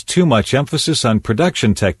places too much emphasis on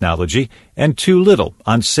production technology and too little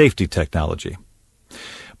on safety technology.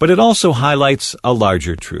 But it also highlights a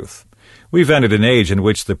larger truth. We've entered an age in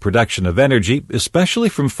which the production of energy, especially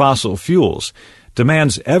from fossil fuels,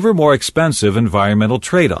 demands ever more expensive environmental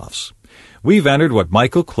trade-offs. We've entered what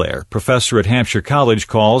Michael Clare, professor at Hampshire College,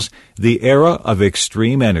 calls the era of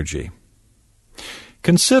extreme energy.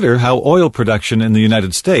 Consider how oil production in the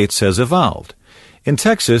United States has evolved. In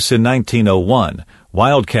Texas in 1901,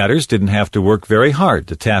 wildcatters didn't have to work very hard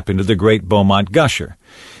to tap into the Great Beaumont Gusher.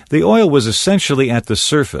 The oil was essentially at the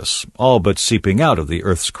surface, all but seeping out of the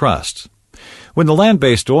Earth's crust. When the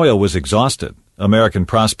land-based oil was exhausted, American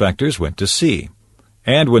prospectors went to sea.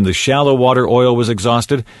 And when the shallow water oil was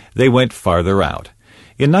exhausted, they went farther out.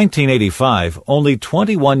 In 1985, only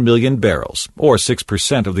 21 million barrels, or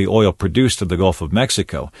 6% of the oil produced in the Gulf of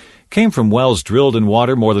Mexico, came from wells drilled in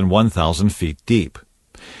water more than 1,000 feet deep.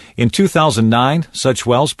 In 2009, such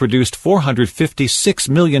wells produced 456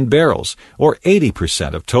 million barrels, or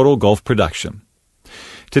 80% of total Gulf production.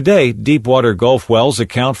 Today, deepwater Gulf wells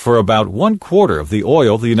account for about 1/4 of the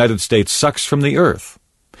oil the United States sucks from the earth.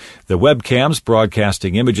 The webcams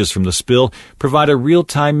broadcasting images from the spill provide a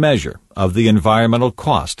real-time measure of the environmental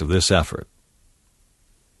cost of this effort.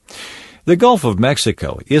 The Gulf of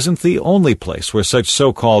Mexico isn't the only place where such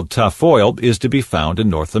so-called tough oil is to be found in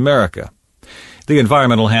North America. The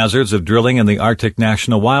environmental hazards of drilling in the Arctic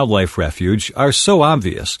National Wildlife Refuge are so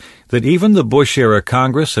obvious that even the Bush-era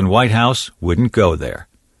Congress and White House wouldn't go there.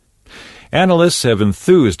 Analysts have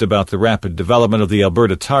enthused about the rapid development of the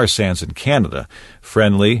Alberta tar sands in Canada,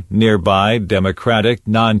 friendly, nearby, democratic,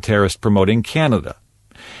 non-terrorist promoting Canada.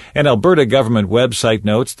 An Alberta government website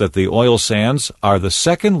notes that the oil sands are the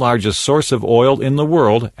second largest source of oil in the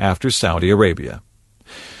world after Saudi Arabia.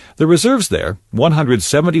 The reserves there,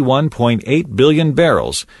 171.8 billion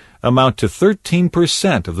barrels, amount to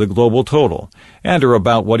 13% of the global total, and are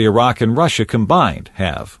about what Iraq and Russia combined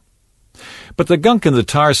have. But the gunk in the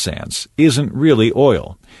tar sands isn't really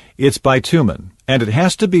oil. It's bitumen, and it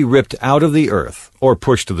has to be ripped out of the earth or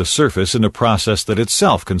pushed to the surface in a process that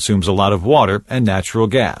itself consumes a lot of water and natural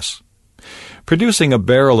gas. Producing a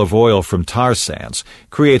barrel of oil from tar sands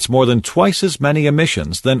creates more than twice as many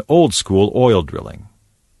emissions than old-school oil drilling.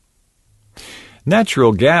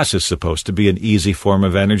 Natural gas is supposed to be an easy form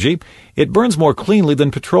of energy. It burns more cleanly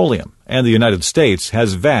than petroleum, and the United States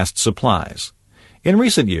has vast supplies. In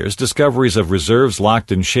recent years, discoveries of reserves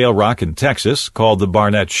locked in shale rock in Texas, called the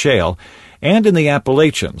Barnett Shale, and in the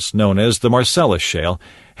Appalachians, known as the Marcellus Shale,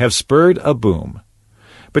 have spurred a boom.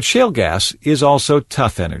 But shale gas is also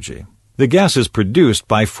tough energy. The gas is produced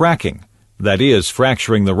by fracking, that is,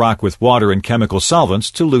 fracturing the rock with water and chemical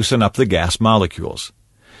solvents to loosen up the gas molecules.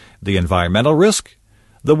 The environmental risk?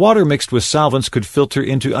 The water mixed with solvents could filter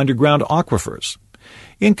into underground aquifers.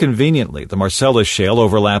 Inconveniently, the Marcellus Shale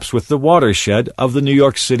overlaps with the watershed of the New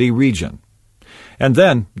York City region. And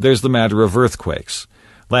then there's the matter of earthquakes.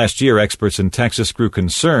 Last year, experts in Texas grew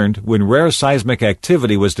concerned when rare seismic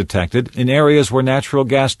activity was detected in areas where natural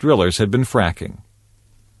gas drillers had been fracking.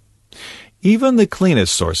 Even the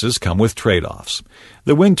cleanest sources come with trade-offs.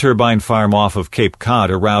 The wind turbine farm off of Cape Cod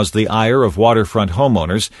aroused the ire of waterfront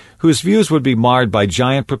homeowners whose views would be marred by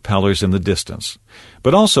giant propellers in the distance,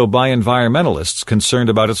 but also by environmentalists concerned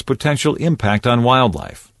about its potential impact on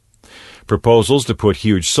wildlife. Proposals to put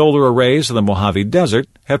huge solar arrays in the Mojave Desert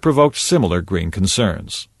have provoked similar green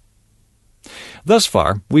concerns. Thus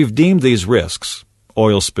far, we've deemed these risks,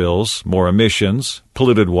 oil spills, more emissions,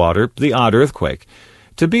 polluted water, the odd earthquake,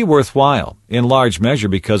 to be worthwhile, in large measure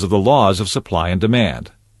because of the laws of supply and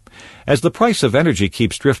demand. As the price of energy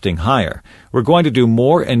keeps drifting higher, we're going to do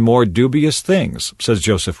more and more dubious things, says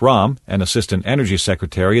Joseph Romm, an assistant energy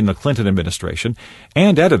secretary in the Clinton administration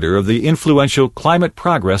and editor of the influential Climate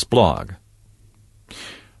Progress blog.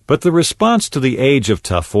 But the response to the age of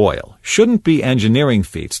tough oil shouldn't be engineering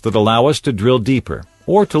feats that allow us to drill deeper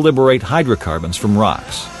or to liberate hydrocarbons from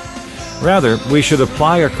rocks. Rather, we should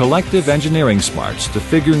apply our collective engineering smarts to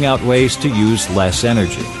figuring out ways to use less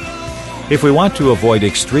energy. If we want to avoid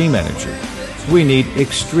extreme energy, we need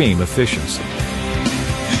extreme efficiency.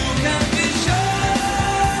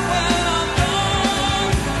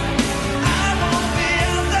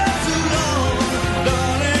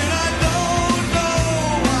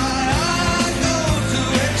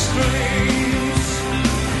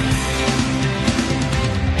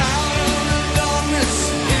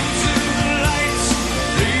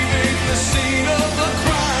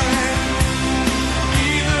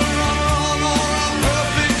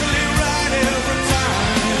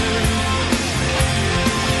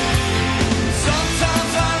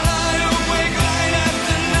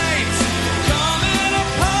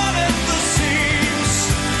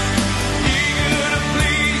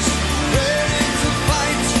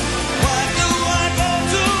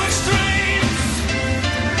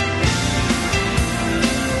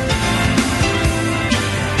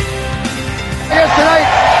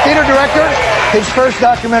 Theater director, his first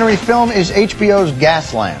documentary film is HBO's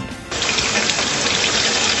Gasland.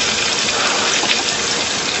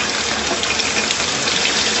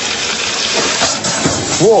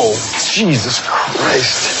 Whoa, Jesus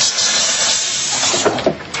Christ.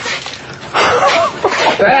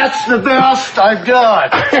 That's the best I've done.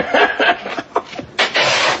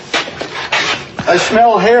 I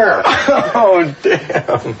smell hair. Oh,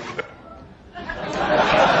 damn.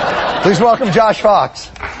 Please welcome Josh Fox.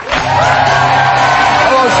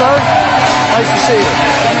 Hello, sir. Nice to see you.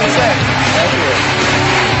 Come and say. Thank you.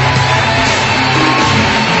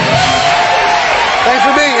 Thanks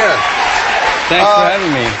for being here. Thanks for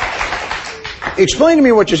having me. Explain to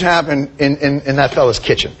me what just happened in that fellow's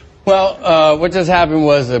kitchen. Well, what just happened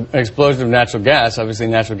was an explosion of natural gas. Obviously,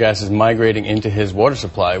 natural gas is migrating into his water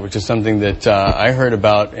supply, which is something that I heard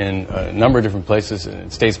about in a number of different places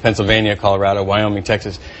in states, Pennsylvania, Colorado, Wyoming,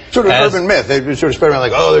 Texas. Sort of an urban myth. They sort of spread around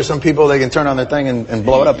like, oh, there's some people, they can turn on their thing and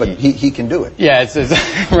blow it up, but he can do it. Yeah, it's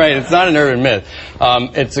right. It's not an urban myth.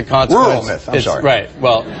 It's a consequence. Rural myth, I'm sorry. Right.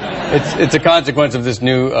 Well, it's a consequence of this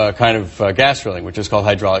new kind of gas drilling, which is called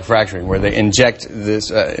hydraulic fracturing, where they inject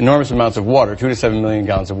this enormous amounts of water, 2 to 7 million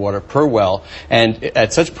gallons of water per well, and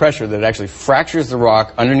at such pressure that it actually fractures the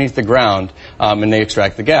rock underneath the ground, and they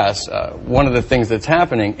extract the gas. One of the things that's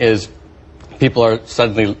happening is people are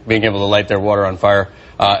suddenly being able to light their water on fire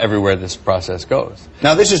everywhere this process goes.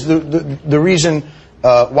 Now, this is the reason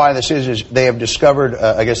why this is they have discovered,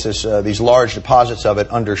 I guess, these large deposits of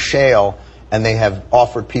it under shale and they have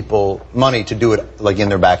offered people money to do it like in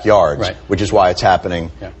their backyards, which is why it's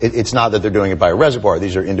happening. Yeah. It's not that they're doing it by a reservoir.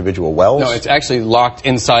 These are individual wells. No, it's actually locked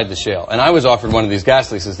inside the shale. And I was offered one of these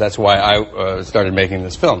gas leases. That's why I started making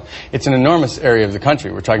this film. It's an enormous area of the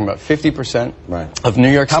country. We're talking about 50% of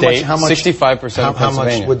New York State, 65% of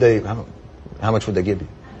Pennsylvania. How much would they give you?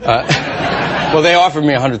 Well, they offered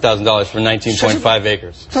me $100,000 for 19.5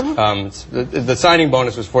 acres. The signing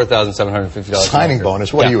bonus was $4,750. Signing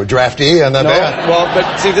bonus? What are you, a draftee? And then well,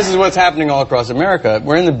 but see, this is what's happening all across America.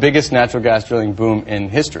 We're in the biggest natural gas drilling boom in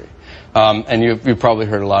history. And you've probably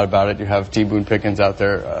heard a lot about it. You have T. Boone Pickens out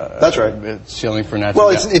there. That's right. Shilling for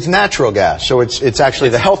natural gas. Well, it's natural gas, so it's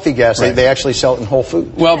actually the healthy gas. Right. They actually sell it in Whole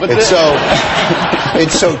Foods. Well, but it's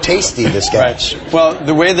so tasty, this gas. Right. Well,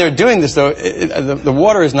 the way they're doing this, though, the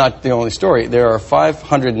water is not the only story. There are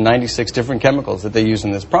 596 different chemicals that they use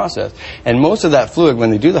in this process, and most of that fluid,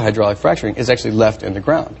 when they do the hydraulic fracturing, is actually left in the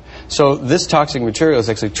ground. So this toxic material is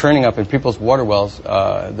actually turning up in people's water wells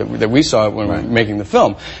that we saw when we were making the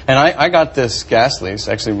film. And I got this gas lease.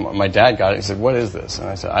 Actually, my dad got it. He said, "What is this?" And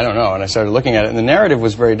I said, "I don't know." And I started looking at it, and the narrative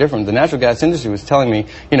was very different. The natural gas industry was telling me,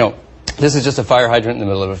 you know, this is just a fire hydrant in the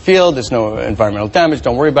middle of a field. There's no environmental damage.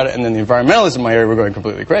 Don't worry about it. And then the environmentalists in my area were going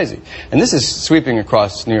completely crazy. And this is sweeping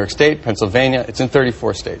across New York State, Pennsylvania. It's in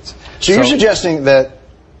 34 states. So you're suggesting that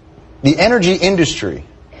the energy industry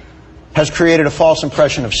has created a false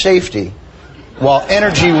impression of safety, while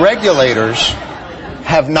energy regulators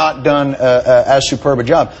have not done as superb a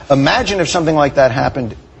job. Imagine if something like that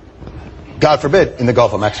happened, God forbid, in the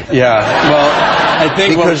Gulf of Mexico. Yeah, well, I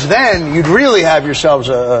think... Because then you'd really have yourselves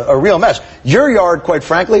a real mess. Your yard, quite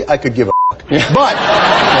frankly, I could give a fuck. Yeah. But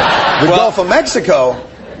the Gulf of Mexico...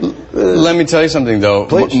 Let me tell you something, though.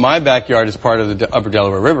 Please. My backyard is part of the Upper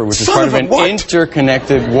Delaware River, which is part of an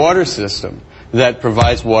interconnected water system that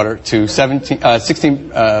provides water to about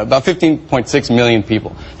 15.6 million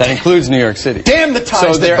people. That includes New York City. Damn the ties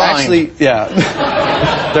So they're that bind. actually,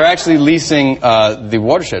 they're actually leasing the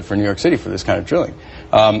watershed for New York City for this kind of drilling.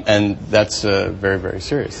 And that's very, very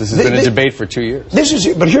serious. This has been a debate for 2 years.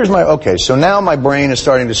 But here's okay, so now my brain is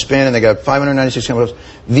starting to spin, and they got 596 chemicals.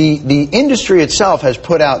 The industry itself has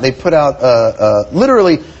put out,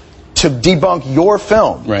 literally to debunk your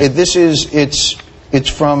film. Right. It's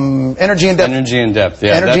from Energy in Depth. Energy in Depth,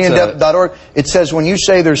 yeah. EnergyInDepth.org. It says when you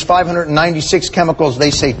say there's 596 chemicals,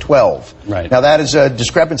 they say 12. Right. Now that is a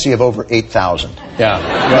discrepancy of over 8,000. Yeah.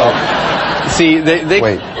 Well, see,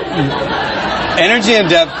 wait. Energy in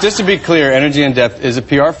Depth, just to be clear, Energy in Depth is a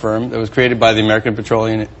PR firm that was created by the American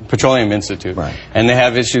Petroleum Institute. Right. And they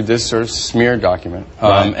have issued this sort of smear document.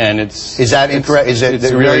 Right. And it's... Is that incorrect? It's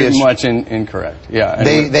really much incorrect. Yeah.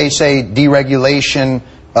 They say deregulation...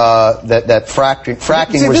 that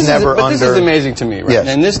fracking was never under... This is amazing to me, right? Yes.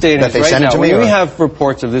 In this day and age, right now, when we have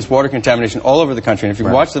reports of this water contamination all over the country, and if you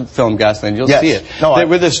watch the film Gasland, you'll see it.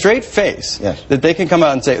 With a straight face, that they can come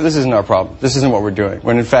out and say, this isn't our problem, this isn't what we're doing.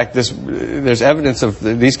 When in fact, there's evidence of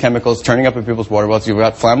these chemicals turning up in people's water wells. You've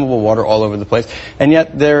got flammable water all over the place, and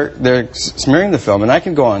yet they're smearing the film, and I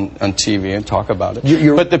can go on TV and talk about it.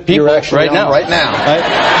 But the people right now. You can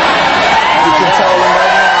tell them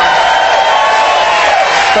right now.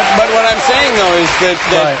 But what I'm saying, though, is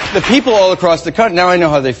that the people all across the country, now I know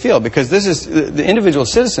how they feel, because this is the individual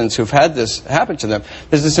citizens who've had this happen to them.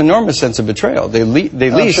 There's this enormous sense of betrayal. They lease,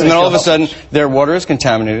 and then all of a sudden their water is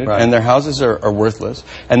contaminated, and their houses are worthless,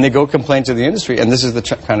 and they go complain to the industry, and this is the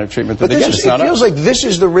kind of treatment that they get. It feels like this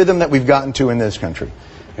is the rhythm that we've gotten to in this country.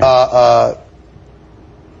 A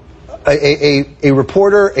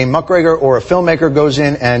reporter, a muckraker, or a filmmaker goes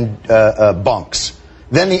in and bunks.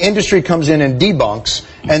 Then the industry comes in and debunks,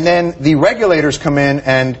 and then the regulators come in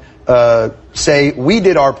and say, we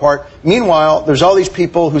did our part. Meanwhile, there's all these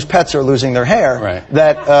people whose pets are losing their hair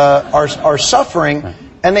that are suffering,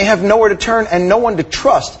 and they have nowhere to turn and no one to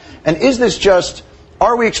trust. And is this just,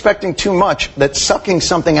 are we expecting too much that sucking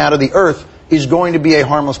something out of the earth is going to be a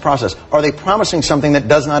harmless process? Are they promising something that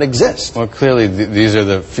does not exist? Well, clearly these are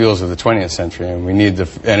the fuels of the 20th century, and we need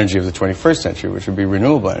the energy of the 21st century, which would be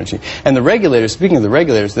renewable energy. And the regulators, speaking of the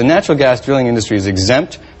regulators, the natural gas drilling industry is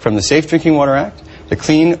exempt from the Safe Drinking Water Act, the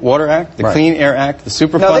Clean Water Act, the Clean Air Act, the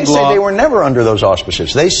Superfund law. Now, they say they were never under those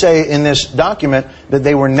auspices. They say in this document that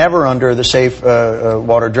they were never under the Safe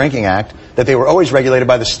Water Drinking Act, that they were always regulated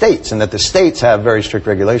by the states, and that the states have very strict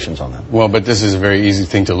regulations on them. Well, but this is a very easy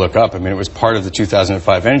thing to look up. I mean, it was part of the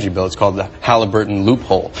 2005 energy bill. It's called the Halliburton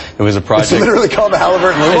loophole. It was a project... It's literally called the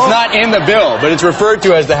Halliburton loophole? It's not in the bill, but it's referred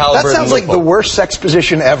to as the Halliburton loophole. That sounds like the worst sex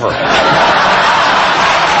position ever. The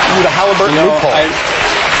Halliburton loophole.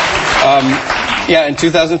 Yeah, in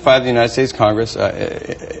 2005, the United States Congress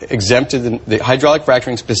exempted the hydraulic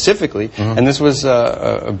fracturing specifically, and this was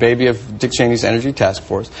a baby of Dick Cheney's Energy Task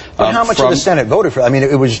Force. But how much of the Senate voted for it? I mean,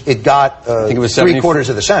 it got I think it was 3/4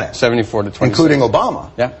 of the Senate. 74 to 26. Including Obama.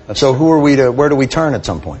 Yeah. So where do we turn at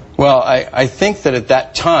some point? Well, I think that at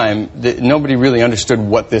that time, nobody really understood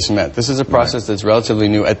what this meant. This is a process that's relatively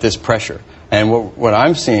new at this pressure. And what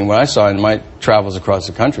I'm seeing, what I saw in my travels across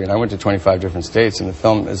the country, and I went to 25 different states, and the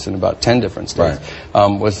film is in about 10 different states,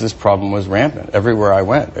 was this problem was rampant. Everywhere I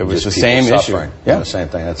went, it was Just the same issue. Yeah, the same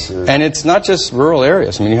thing. And it's not just rural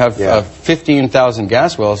areas. I mean, you have 15,000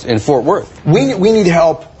 gas wells in Fort Worth. We need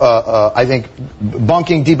help, I think,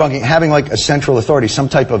 debunking, having like a central authority, some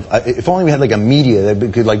type of, if only we had like a media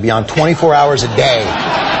that could like be on 24 hours a day,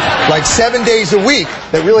 like 7 days a week,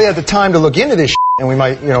 that really had the time to look into this shit, and we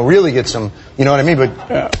might, really get some, you know what I mean?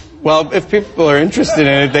 But well, if people are interested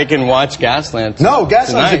in it, they can watch Gasland. No,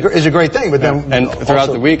 Gasland is a great thing, but then and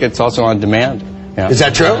throughout the week, it's also on demand. Yeah. Is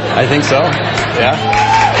that true? I think so. Yeah.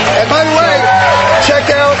 And by the way, check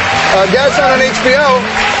out Gasland on HBO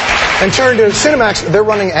and turn to Cinemax. They're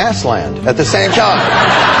running Assland at the same time.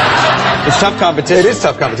 It's tough competition. It is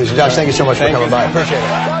tough competition. Josh, thank you so much for coming by. Appreciate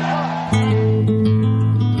it.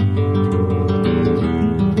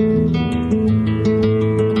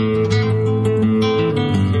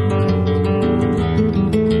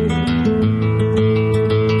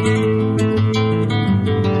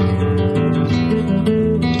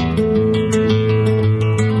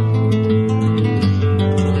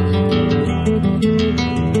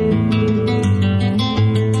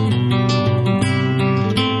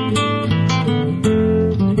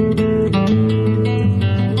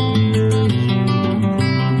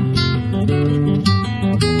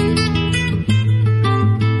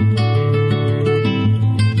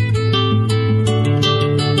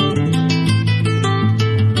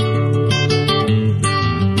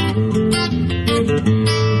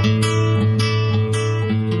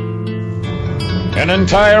 An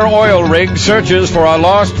entire oil rig searches for a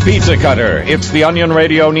lost pizza cutter. It's the Onion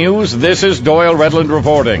Radio News. This is Doyle Redland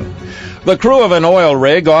reporting. The crew of an oil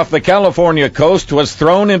rig off the California coast was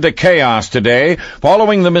thrown into chaos today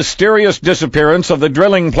following the mysterious disappearance of the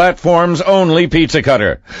drilling platform's only pizza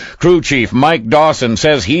cutter. Crew Chief Mike Dawson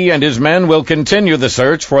says he and his men will continue the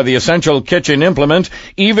search for the essential kitchen implement,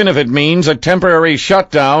 even if it means a temporary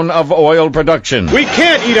shutdown of oil production. We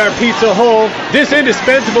can't eat our pizza whole. This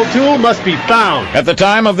indispensable tool must be found. At the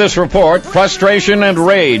time of this report, frustration and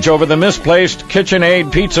rage over the misplaced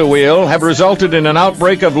KitchenAid pizza wheel have resulted in an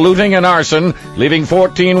outbreak of looting and arson, leaving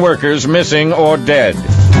 14 workers missing or dead.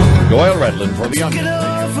 Doyle Redland for the Onion.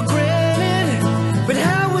 But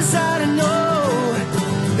how was I to know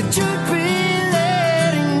that you'd be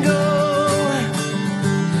letting go?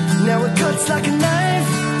 Now it cuts like a knife,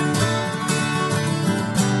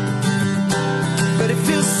 but it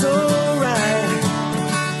feels so right.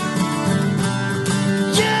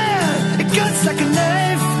 Yeah, it cuts like a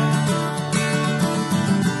knife,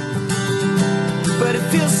 but it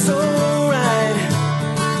feels so right.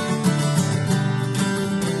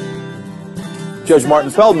 Judge Martin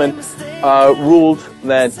Feldman ruled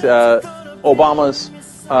that Obama's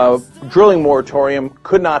drilling moratorium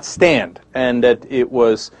could not stand, and that it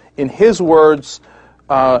was, in his words,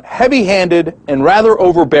 heavy-handed and rather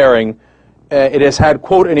overbearing. It has had,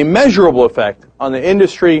 quote, an immeasurable effect on the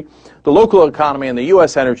industry, the local economy, and the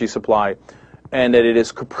U.S. energy supply, and that it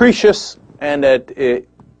is capricious, and that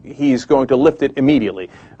he's going to lift it immediately.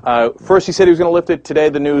 First he said he was going to lift it. Today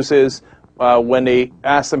the news is when they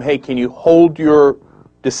asked him, hey, can you hold your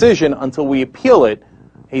decision until we appeal it?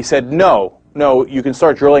 He said, no, you can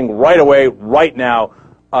start drilling right away, right now,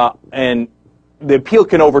 and the appeal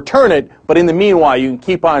can overturn it, but in the meanwhile you can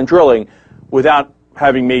keep on drilling without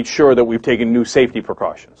having made sure that we've taken new safety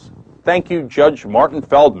precautions. Thank you, Judge Martin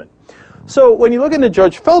Feldman. So when you look into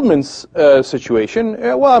Judge Feldman's situation,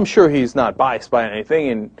 well, I'm sure he's not biased by anything,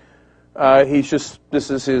 and this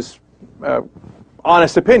is his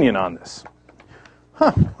honest opinion on this.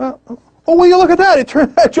 Well, when you look at that, it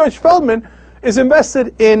turns out Judge Feldman is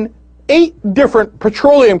invested in 8 different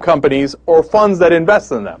petroleum companies or funds that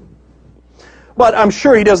invest in them. But I'm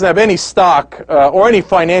sure he doesn't have any stock or any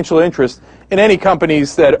financial interest in any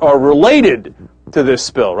companies that are related to this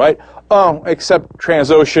spill, right? Except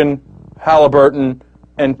Transocean, Halliburton,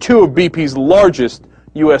 and 2 of BP's largest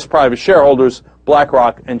U.S. private shareholders,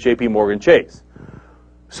 BlackRock and J.P. Morgan Chase.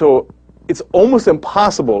 So it's almost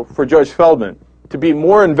impossible for Judge Feldman to be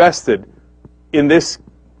more invested in this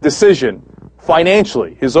decision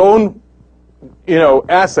financially, his own,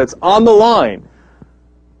 assets on the line.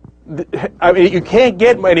 I mean, you can't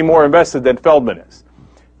get any more invested than Feldman is.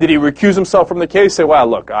 Did he recuse himself from the case? Say, well,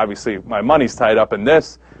 look, obviously my money's tied up in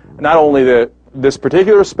this. Not only this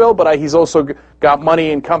particular spill, but he's also got money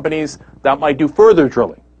in companies that might do further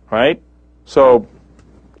drilling, right? So,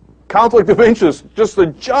 conflict of interest, just the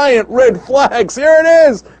giant red flags. Here it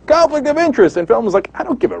is, conflict of interest. And Feldman's like, I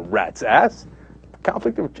don't give a rat's ass.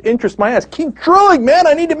 Conflict of interest, my ass. Keep drilling, man.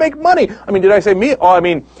 I need to make money. I mean, did I say me? Oh, I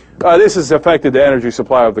mean, this has affected the energy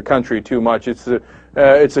supply of the country too much. It's a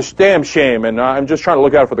damn shame, and I'm just trying to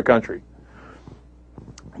look out for the country.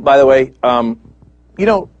 By the way, you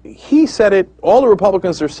know, he said it. All the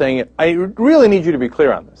Republicans are saying it. I really need you to be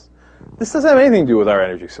clear on this. This doesn't have anything to do with our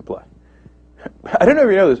energy supply. I don't know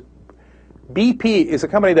if you know this. BP is a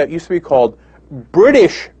company that used to be called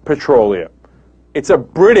British Petroleum. It's a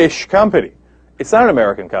British company. It's not an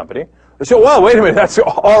American company. They say, well, wait a minute, that's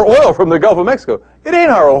our oil from the Gulf of Mexico. It ain't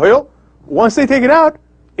our oil. Once they take it out,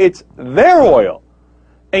 it's their oil.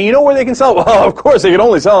 And you know where they can sell it? Well, of course, they can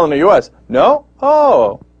only sell it in the U.S. No?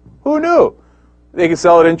 Oh, who knew? They can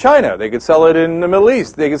sell it in China. They can sell it in the Middle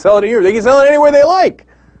East. They can sell it in Europe. They can sell it anywhere they like.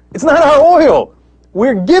 It's not our oil.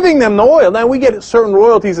 We're giving them the oil. Now, we get certain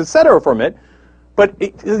royalties, etc. from it. But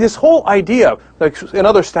this whole idea, like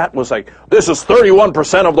another stat was like, this is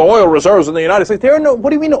 31% of the oil reserves in the United States. There are no, what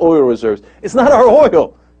do you mean oil reserves? It's not our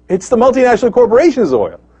oil. It's the multinational corporation's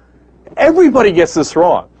oil. Everybody gets this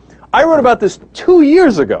wrong. I wrote about this 2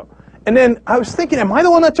 years ago. And then I was thinking, am I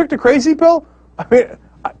the one that took the crazy pill? I mean,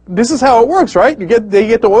 this is how it works, right? They get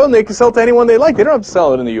the oil and they can sell it to anyone they like. They don't have to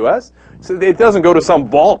sell it in the U.S. So it doesn't go to some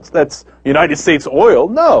vault that's United States oil.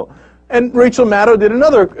 No. And Rachel Maddow did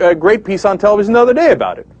another great piece on television the other day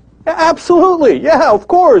about it. Yeah, absolutely. Yeah, of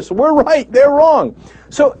course. We're right. They're wrong.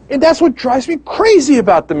 So and that's what drives me crazy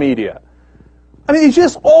about the media. I mean, they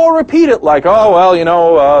just all repeat it like, oh, well, you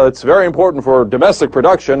know, it's very important for domestic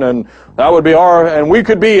production, and that would be and we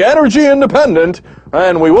could be energy independent,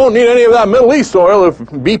 and we won't need any of that Middle East oil if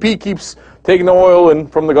BP keeps taking the oil in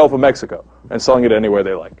from the Gulf of Mexico and selling it anywhere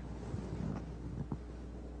they like.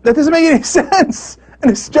 That doesn't make any sense. And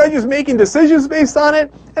this judge is making decisions based on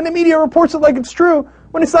it, and the media reports it like it's true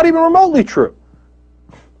when it's not even remotely true.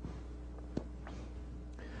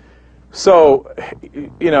 So,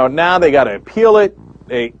 you know, now they got to appeal it,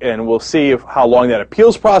 and we'll see how long that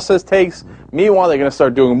appeals process takes. Meanwhile, they're going to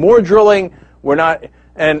start doing more drilling. We're not,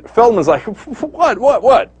 and Feldman's like, what?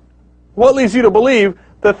 What leads you to believe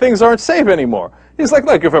that things aren't safe anymore? He's like,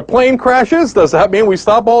 look, if a plane crashes, does that mean we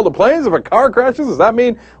stop all the planes? If a car crashes, does that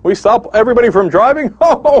mean we stop everybody from driving?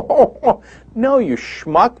 No, you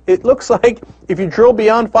schmuck. It looks like if you drill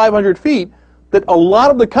beyond 500 feet, that a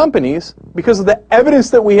lot of the companies, because of the evidence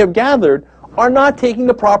that we have gathered, are not taking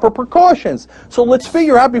the proper precautions. So let's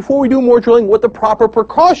figure out, before we do more drilling, what the proper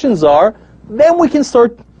precautions are. Then we can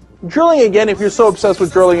start drilling again if you're so obsessed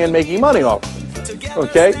with drilling and making money off it.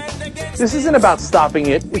 Okay? This isn't about stopping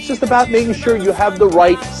it. It's just about making sure you have the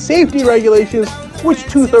right safety regulations, which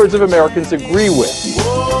 2/3 of Americans agree with.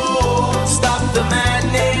 Whoa, stop the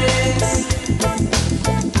madness.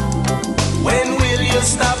 When will you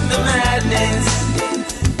stop the madness?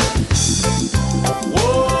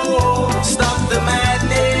 Whoa, stop the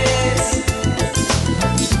madness.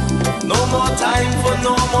 No more time for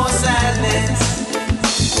no more sadness.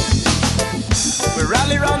 We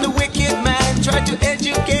rally around the wicked man, try to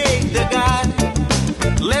educate the God.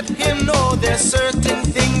 Let him know there's certain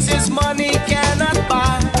things his money cannot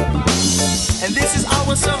buy. And this is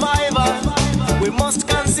our survival. We must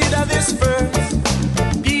consider this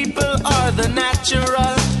first. People are the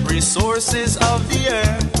natural resources of the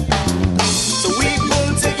earth. So we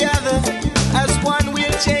pull together as one,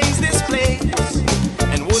 we'll change this place.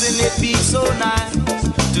 And wouldn't it be so nice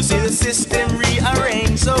to see the system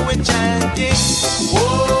rearranged? So we're chanting,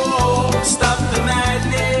 whoa, stop the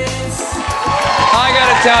madness. I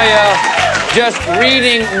gotta tell you, just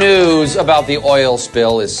reading news about the oil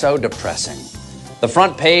spill is so depressing. The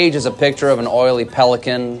front page is a picture of an oily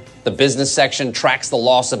pelican. The business section tracks the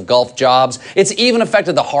loss of Gulf jobs. It's even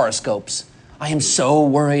affected the horoscopes. I am so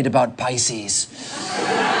worried about Pisces.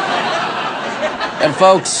 And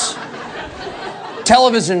folks,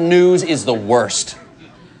 television news is the worst.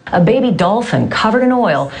 A baby dolphin covered in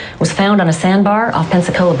oil was found on a sandbar off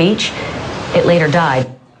Pensacola Beach. It later died.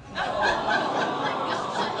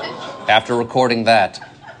 After recording that,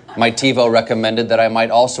 my TiVo recommended that I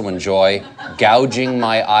might also enjoy gouging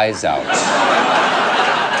my eyes out.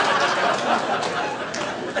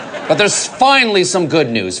 But there's finally some good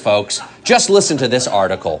news, folks. Just listen to this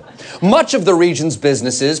article. Much of the region's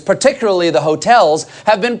businesses, particularly the hotels,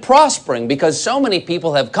 have been prospering because so many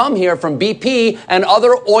people have come here from BP and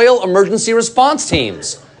other oil emergency response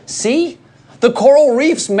teams. See? The coral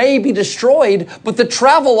reefs may be destroyed, but the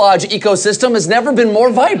Travelodge ecosystem has never been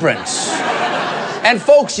more vibrant. And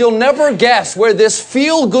folks, you'll never guess where this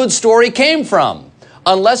feel-good story came from,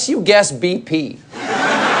 unless you guess BP.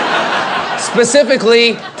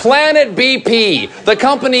 Specifically, Planet BP, the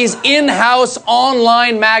company's in-house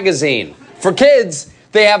online magazine. For kids,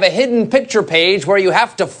 they have a hidden picture page where you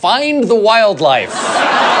have to find the wildlife.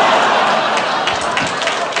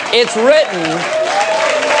 It's written...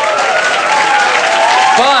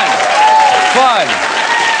 Fun.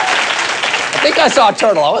 I think I saw a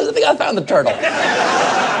turtle. I think I found the turtle.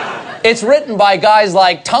 It's written by guys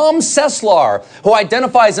like Tom Seslar, who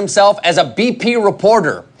identifies himself as a BP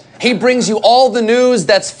reporter. He brings you all the news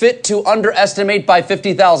that's fit to underestimate by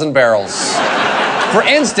 50,000 barrels. For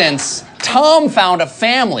instance, Tom found a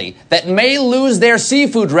family that may lose their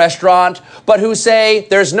seafood restaurant, but who say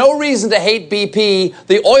there's no reason to hate BP,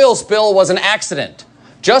 the oil spill was an accident.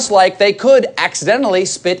 Just like they could accidentally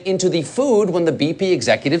spit into the food when the BP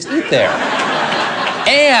executives eat there.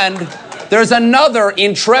 And there's another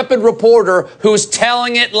intrepid reporter who's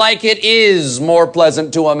telling it like it is more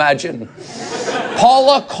pleasant to imagine.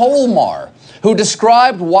 Paula Colmar, who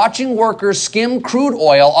described watching workers skim crude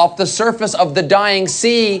oil off the surface of the dying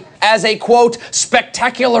sea as a, quote,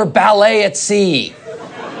 spectacular ballet at sea.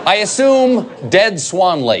 I assume Dead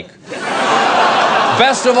Swan Lake.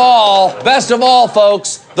 Best of all,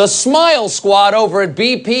 folks, the Smile Squad over at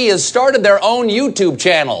BP has started their own YouTube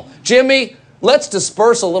channel. Jimmy, let's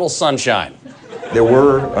disperse a little sunshine. There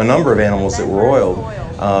were a number of animals that were oiled,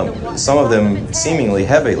 some of them seemingly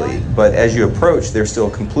heavily, but as you approach, they're still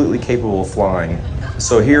completely capable of flying.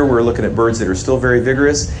 So here we're looking at birds that are still very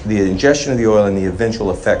vigorous. The ingestion of the oil and the eventual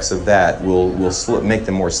effects of that will make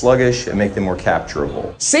them more sluggish and make them more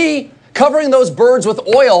capturable. See? Covering those birds with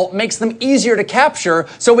oil makes them easier to capture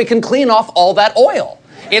so we can clean off all that oil.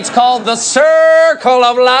 It's called the circle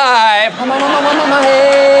of life.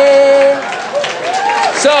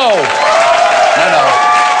 So,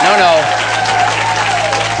 no.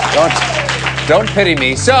 Don't pity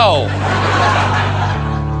me. So,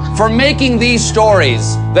 for making these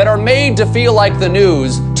stories that are made to feel like the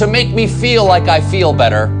news, to make me feel like I feel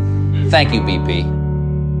better, thank you, BP.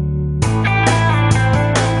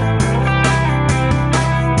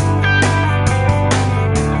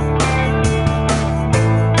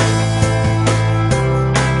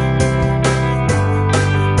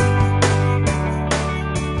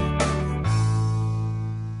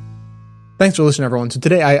 Thanks for listening, everyone. So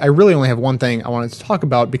today, I really only have one thing I wanted to talk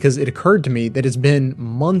about because it occurred to me that it's been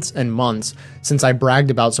months and months since I bragged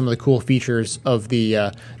about some of the cool features of the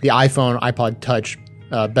iPhone iPod Touch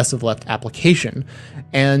Best of the Left application.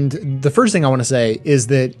 And the first thing I want to say is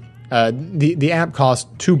that the app costs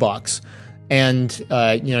 $2. And,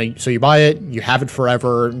 so you buy it, you have it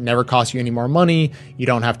forever, never costs you any more money. You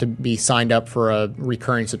don't have to be signed up for a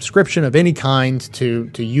recurring subscription of any kind to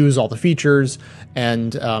use all the features.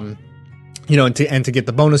 And, and to get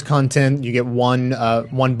the bonus content, you get one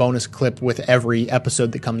bonus clip with every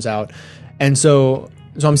episode that comes out. And so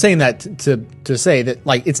I'm saying that to say that,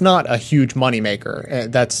 like, it's not a huge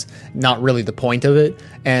moneymaker. That's not really the point of it.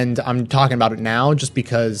 And I'm talking about it now just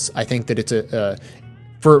because I think that it's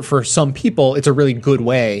for some people, it's a really good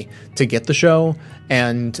way to get the show.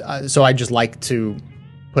 And so I just like to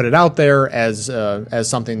put it out there as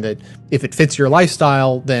something that if it fits your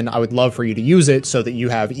lifestyle, then I would love for you to use it so that you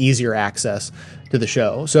have easier access to the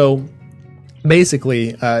show. So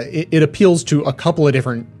basically, it appeals to a couple of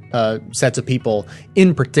different sets of people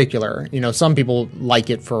in particular. Some people like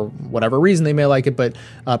it for whatever reason they may like it, but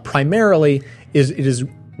primarily it is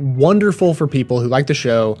wonderful for people who like the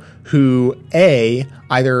show who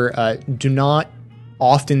either do not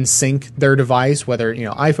often sync their device, whether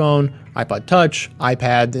iPhone, iPod Touch,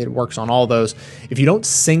 iPad, it works on all those. If you don't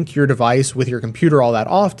sync your device with your computer all that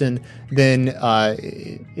often, then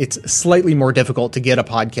it's slightly more difficult to get a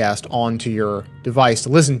podcast onto your device to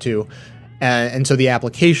listen to. And so the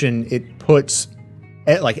application, it puts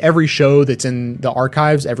like every show that's in the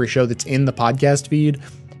archives, every show that's in the podcast feed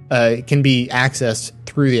can be accessed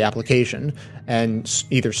through the application and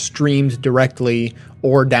either streamed directly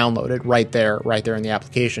or downloaded right there in the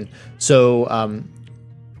application. So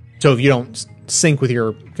if you don't sync with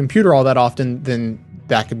your computer all that often, then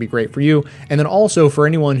that could be great for you. And then also for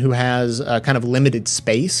anyone who has kind of limited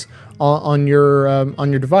space on your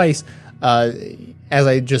device, as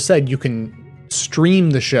I just said, you can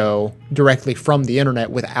stream the show directly from the internet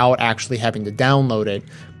without actually having to download it.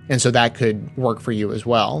 And so that could work for you as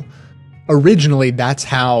well. Originally, that's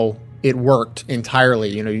how it worked entirely.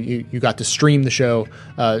 You got to stream the show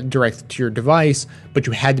direct to your device, but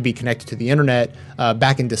you had to be connected to the internet.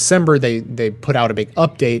 Back in December, they put out a big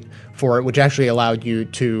update for it, which actually allowed you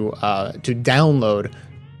to download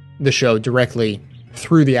the show directly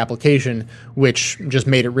through the application, which just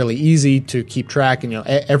made it really easy to keep track. And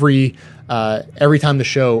every time the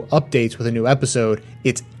show updates with a new episode,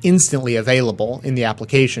 it's instantly available in the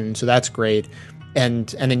application, so that's great. And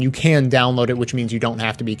then you can download it, which means you don't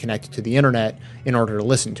have to be connected to the internet in order to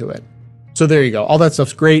listen to it. So there you go. All that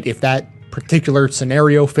stuff's great. If that particular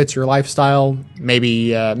scenario fits your lifestyle,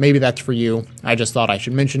 maybe that's for you. I just thought I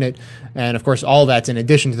should mention it. And of course, all that's in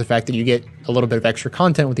addition to the fact that you get a little bit of extra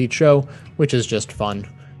content with each show, which is just fun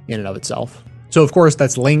in and of itself. So of course,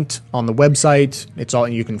 that's linked on the website.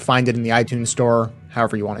 You can find it in the iTunes store,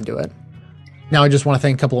 however you want to do it. Now, I just want to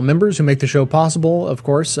thank a couple of members who make the show possible. Of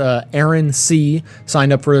course, Aaron C.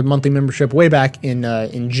 signed up for a monthly membership way back in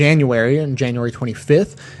January, on January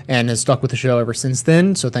 25th, and has stuck with the show ever since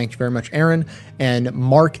then. So thank you very much, Aaron. And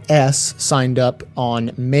Mark S. signed up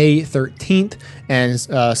on May 13th and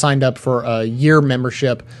signed up for a year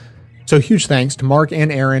membership. So huge thanks to Mark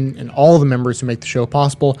and Aaron and all the members who make the show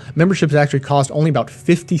possible. Memberships actually cost only about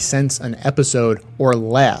 50 cents an episode or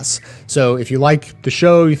less. So if you like the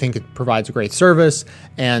show, you think it provides a great service,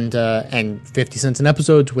 and 50 cents an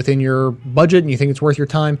episode's within your budget, and you think it's worth your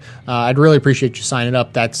time, I'd really appreciate you signing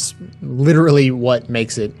up. That's literally what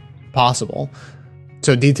makes it possible.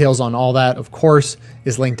 So details on all that, of course,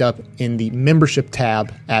 is linked up in the membership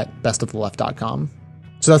tab at bestoftheleft.com.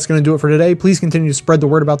 So that's going to do it for today. Please continue to spread the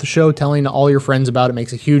word about the show. Telling all your friends about it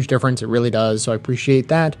makes a huge difference. It really does. So I appreciate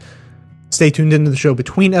that. Stay tuned into the show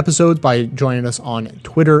between episodes by joining us on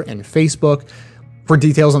Twitter and Facebook. For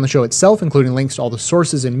details on the show itself, including links to all the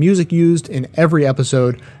sources and music used in every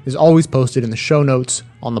episode, is always posted in the show notes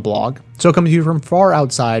on the blog. So coming to you from far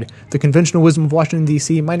outside the conventional wisdom of Washington,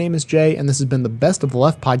 D.C., my name is Jay, and this has been the Best of the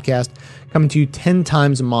Left podcast, coming to you 10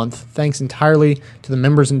 times a month, thanks entirely to the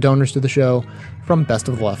members and donors to the show from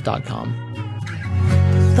bestoftheleft.com.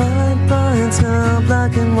 Fine, fine, now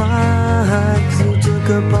black and white.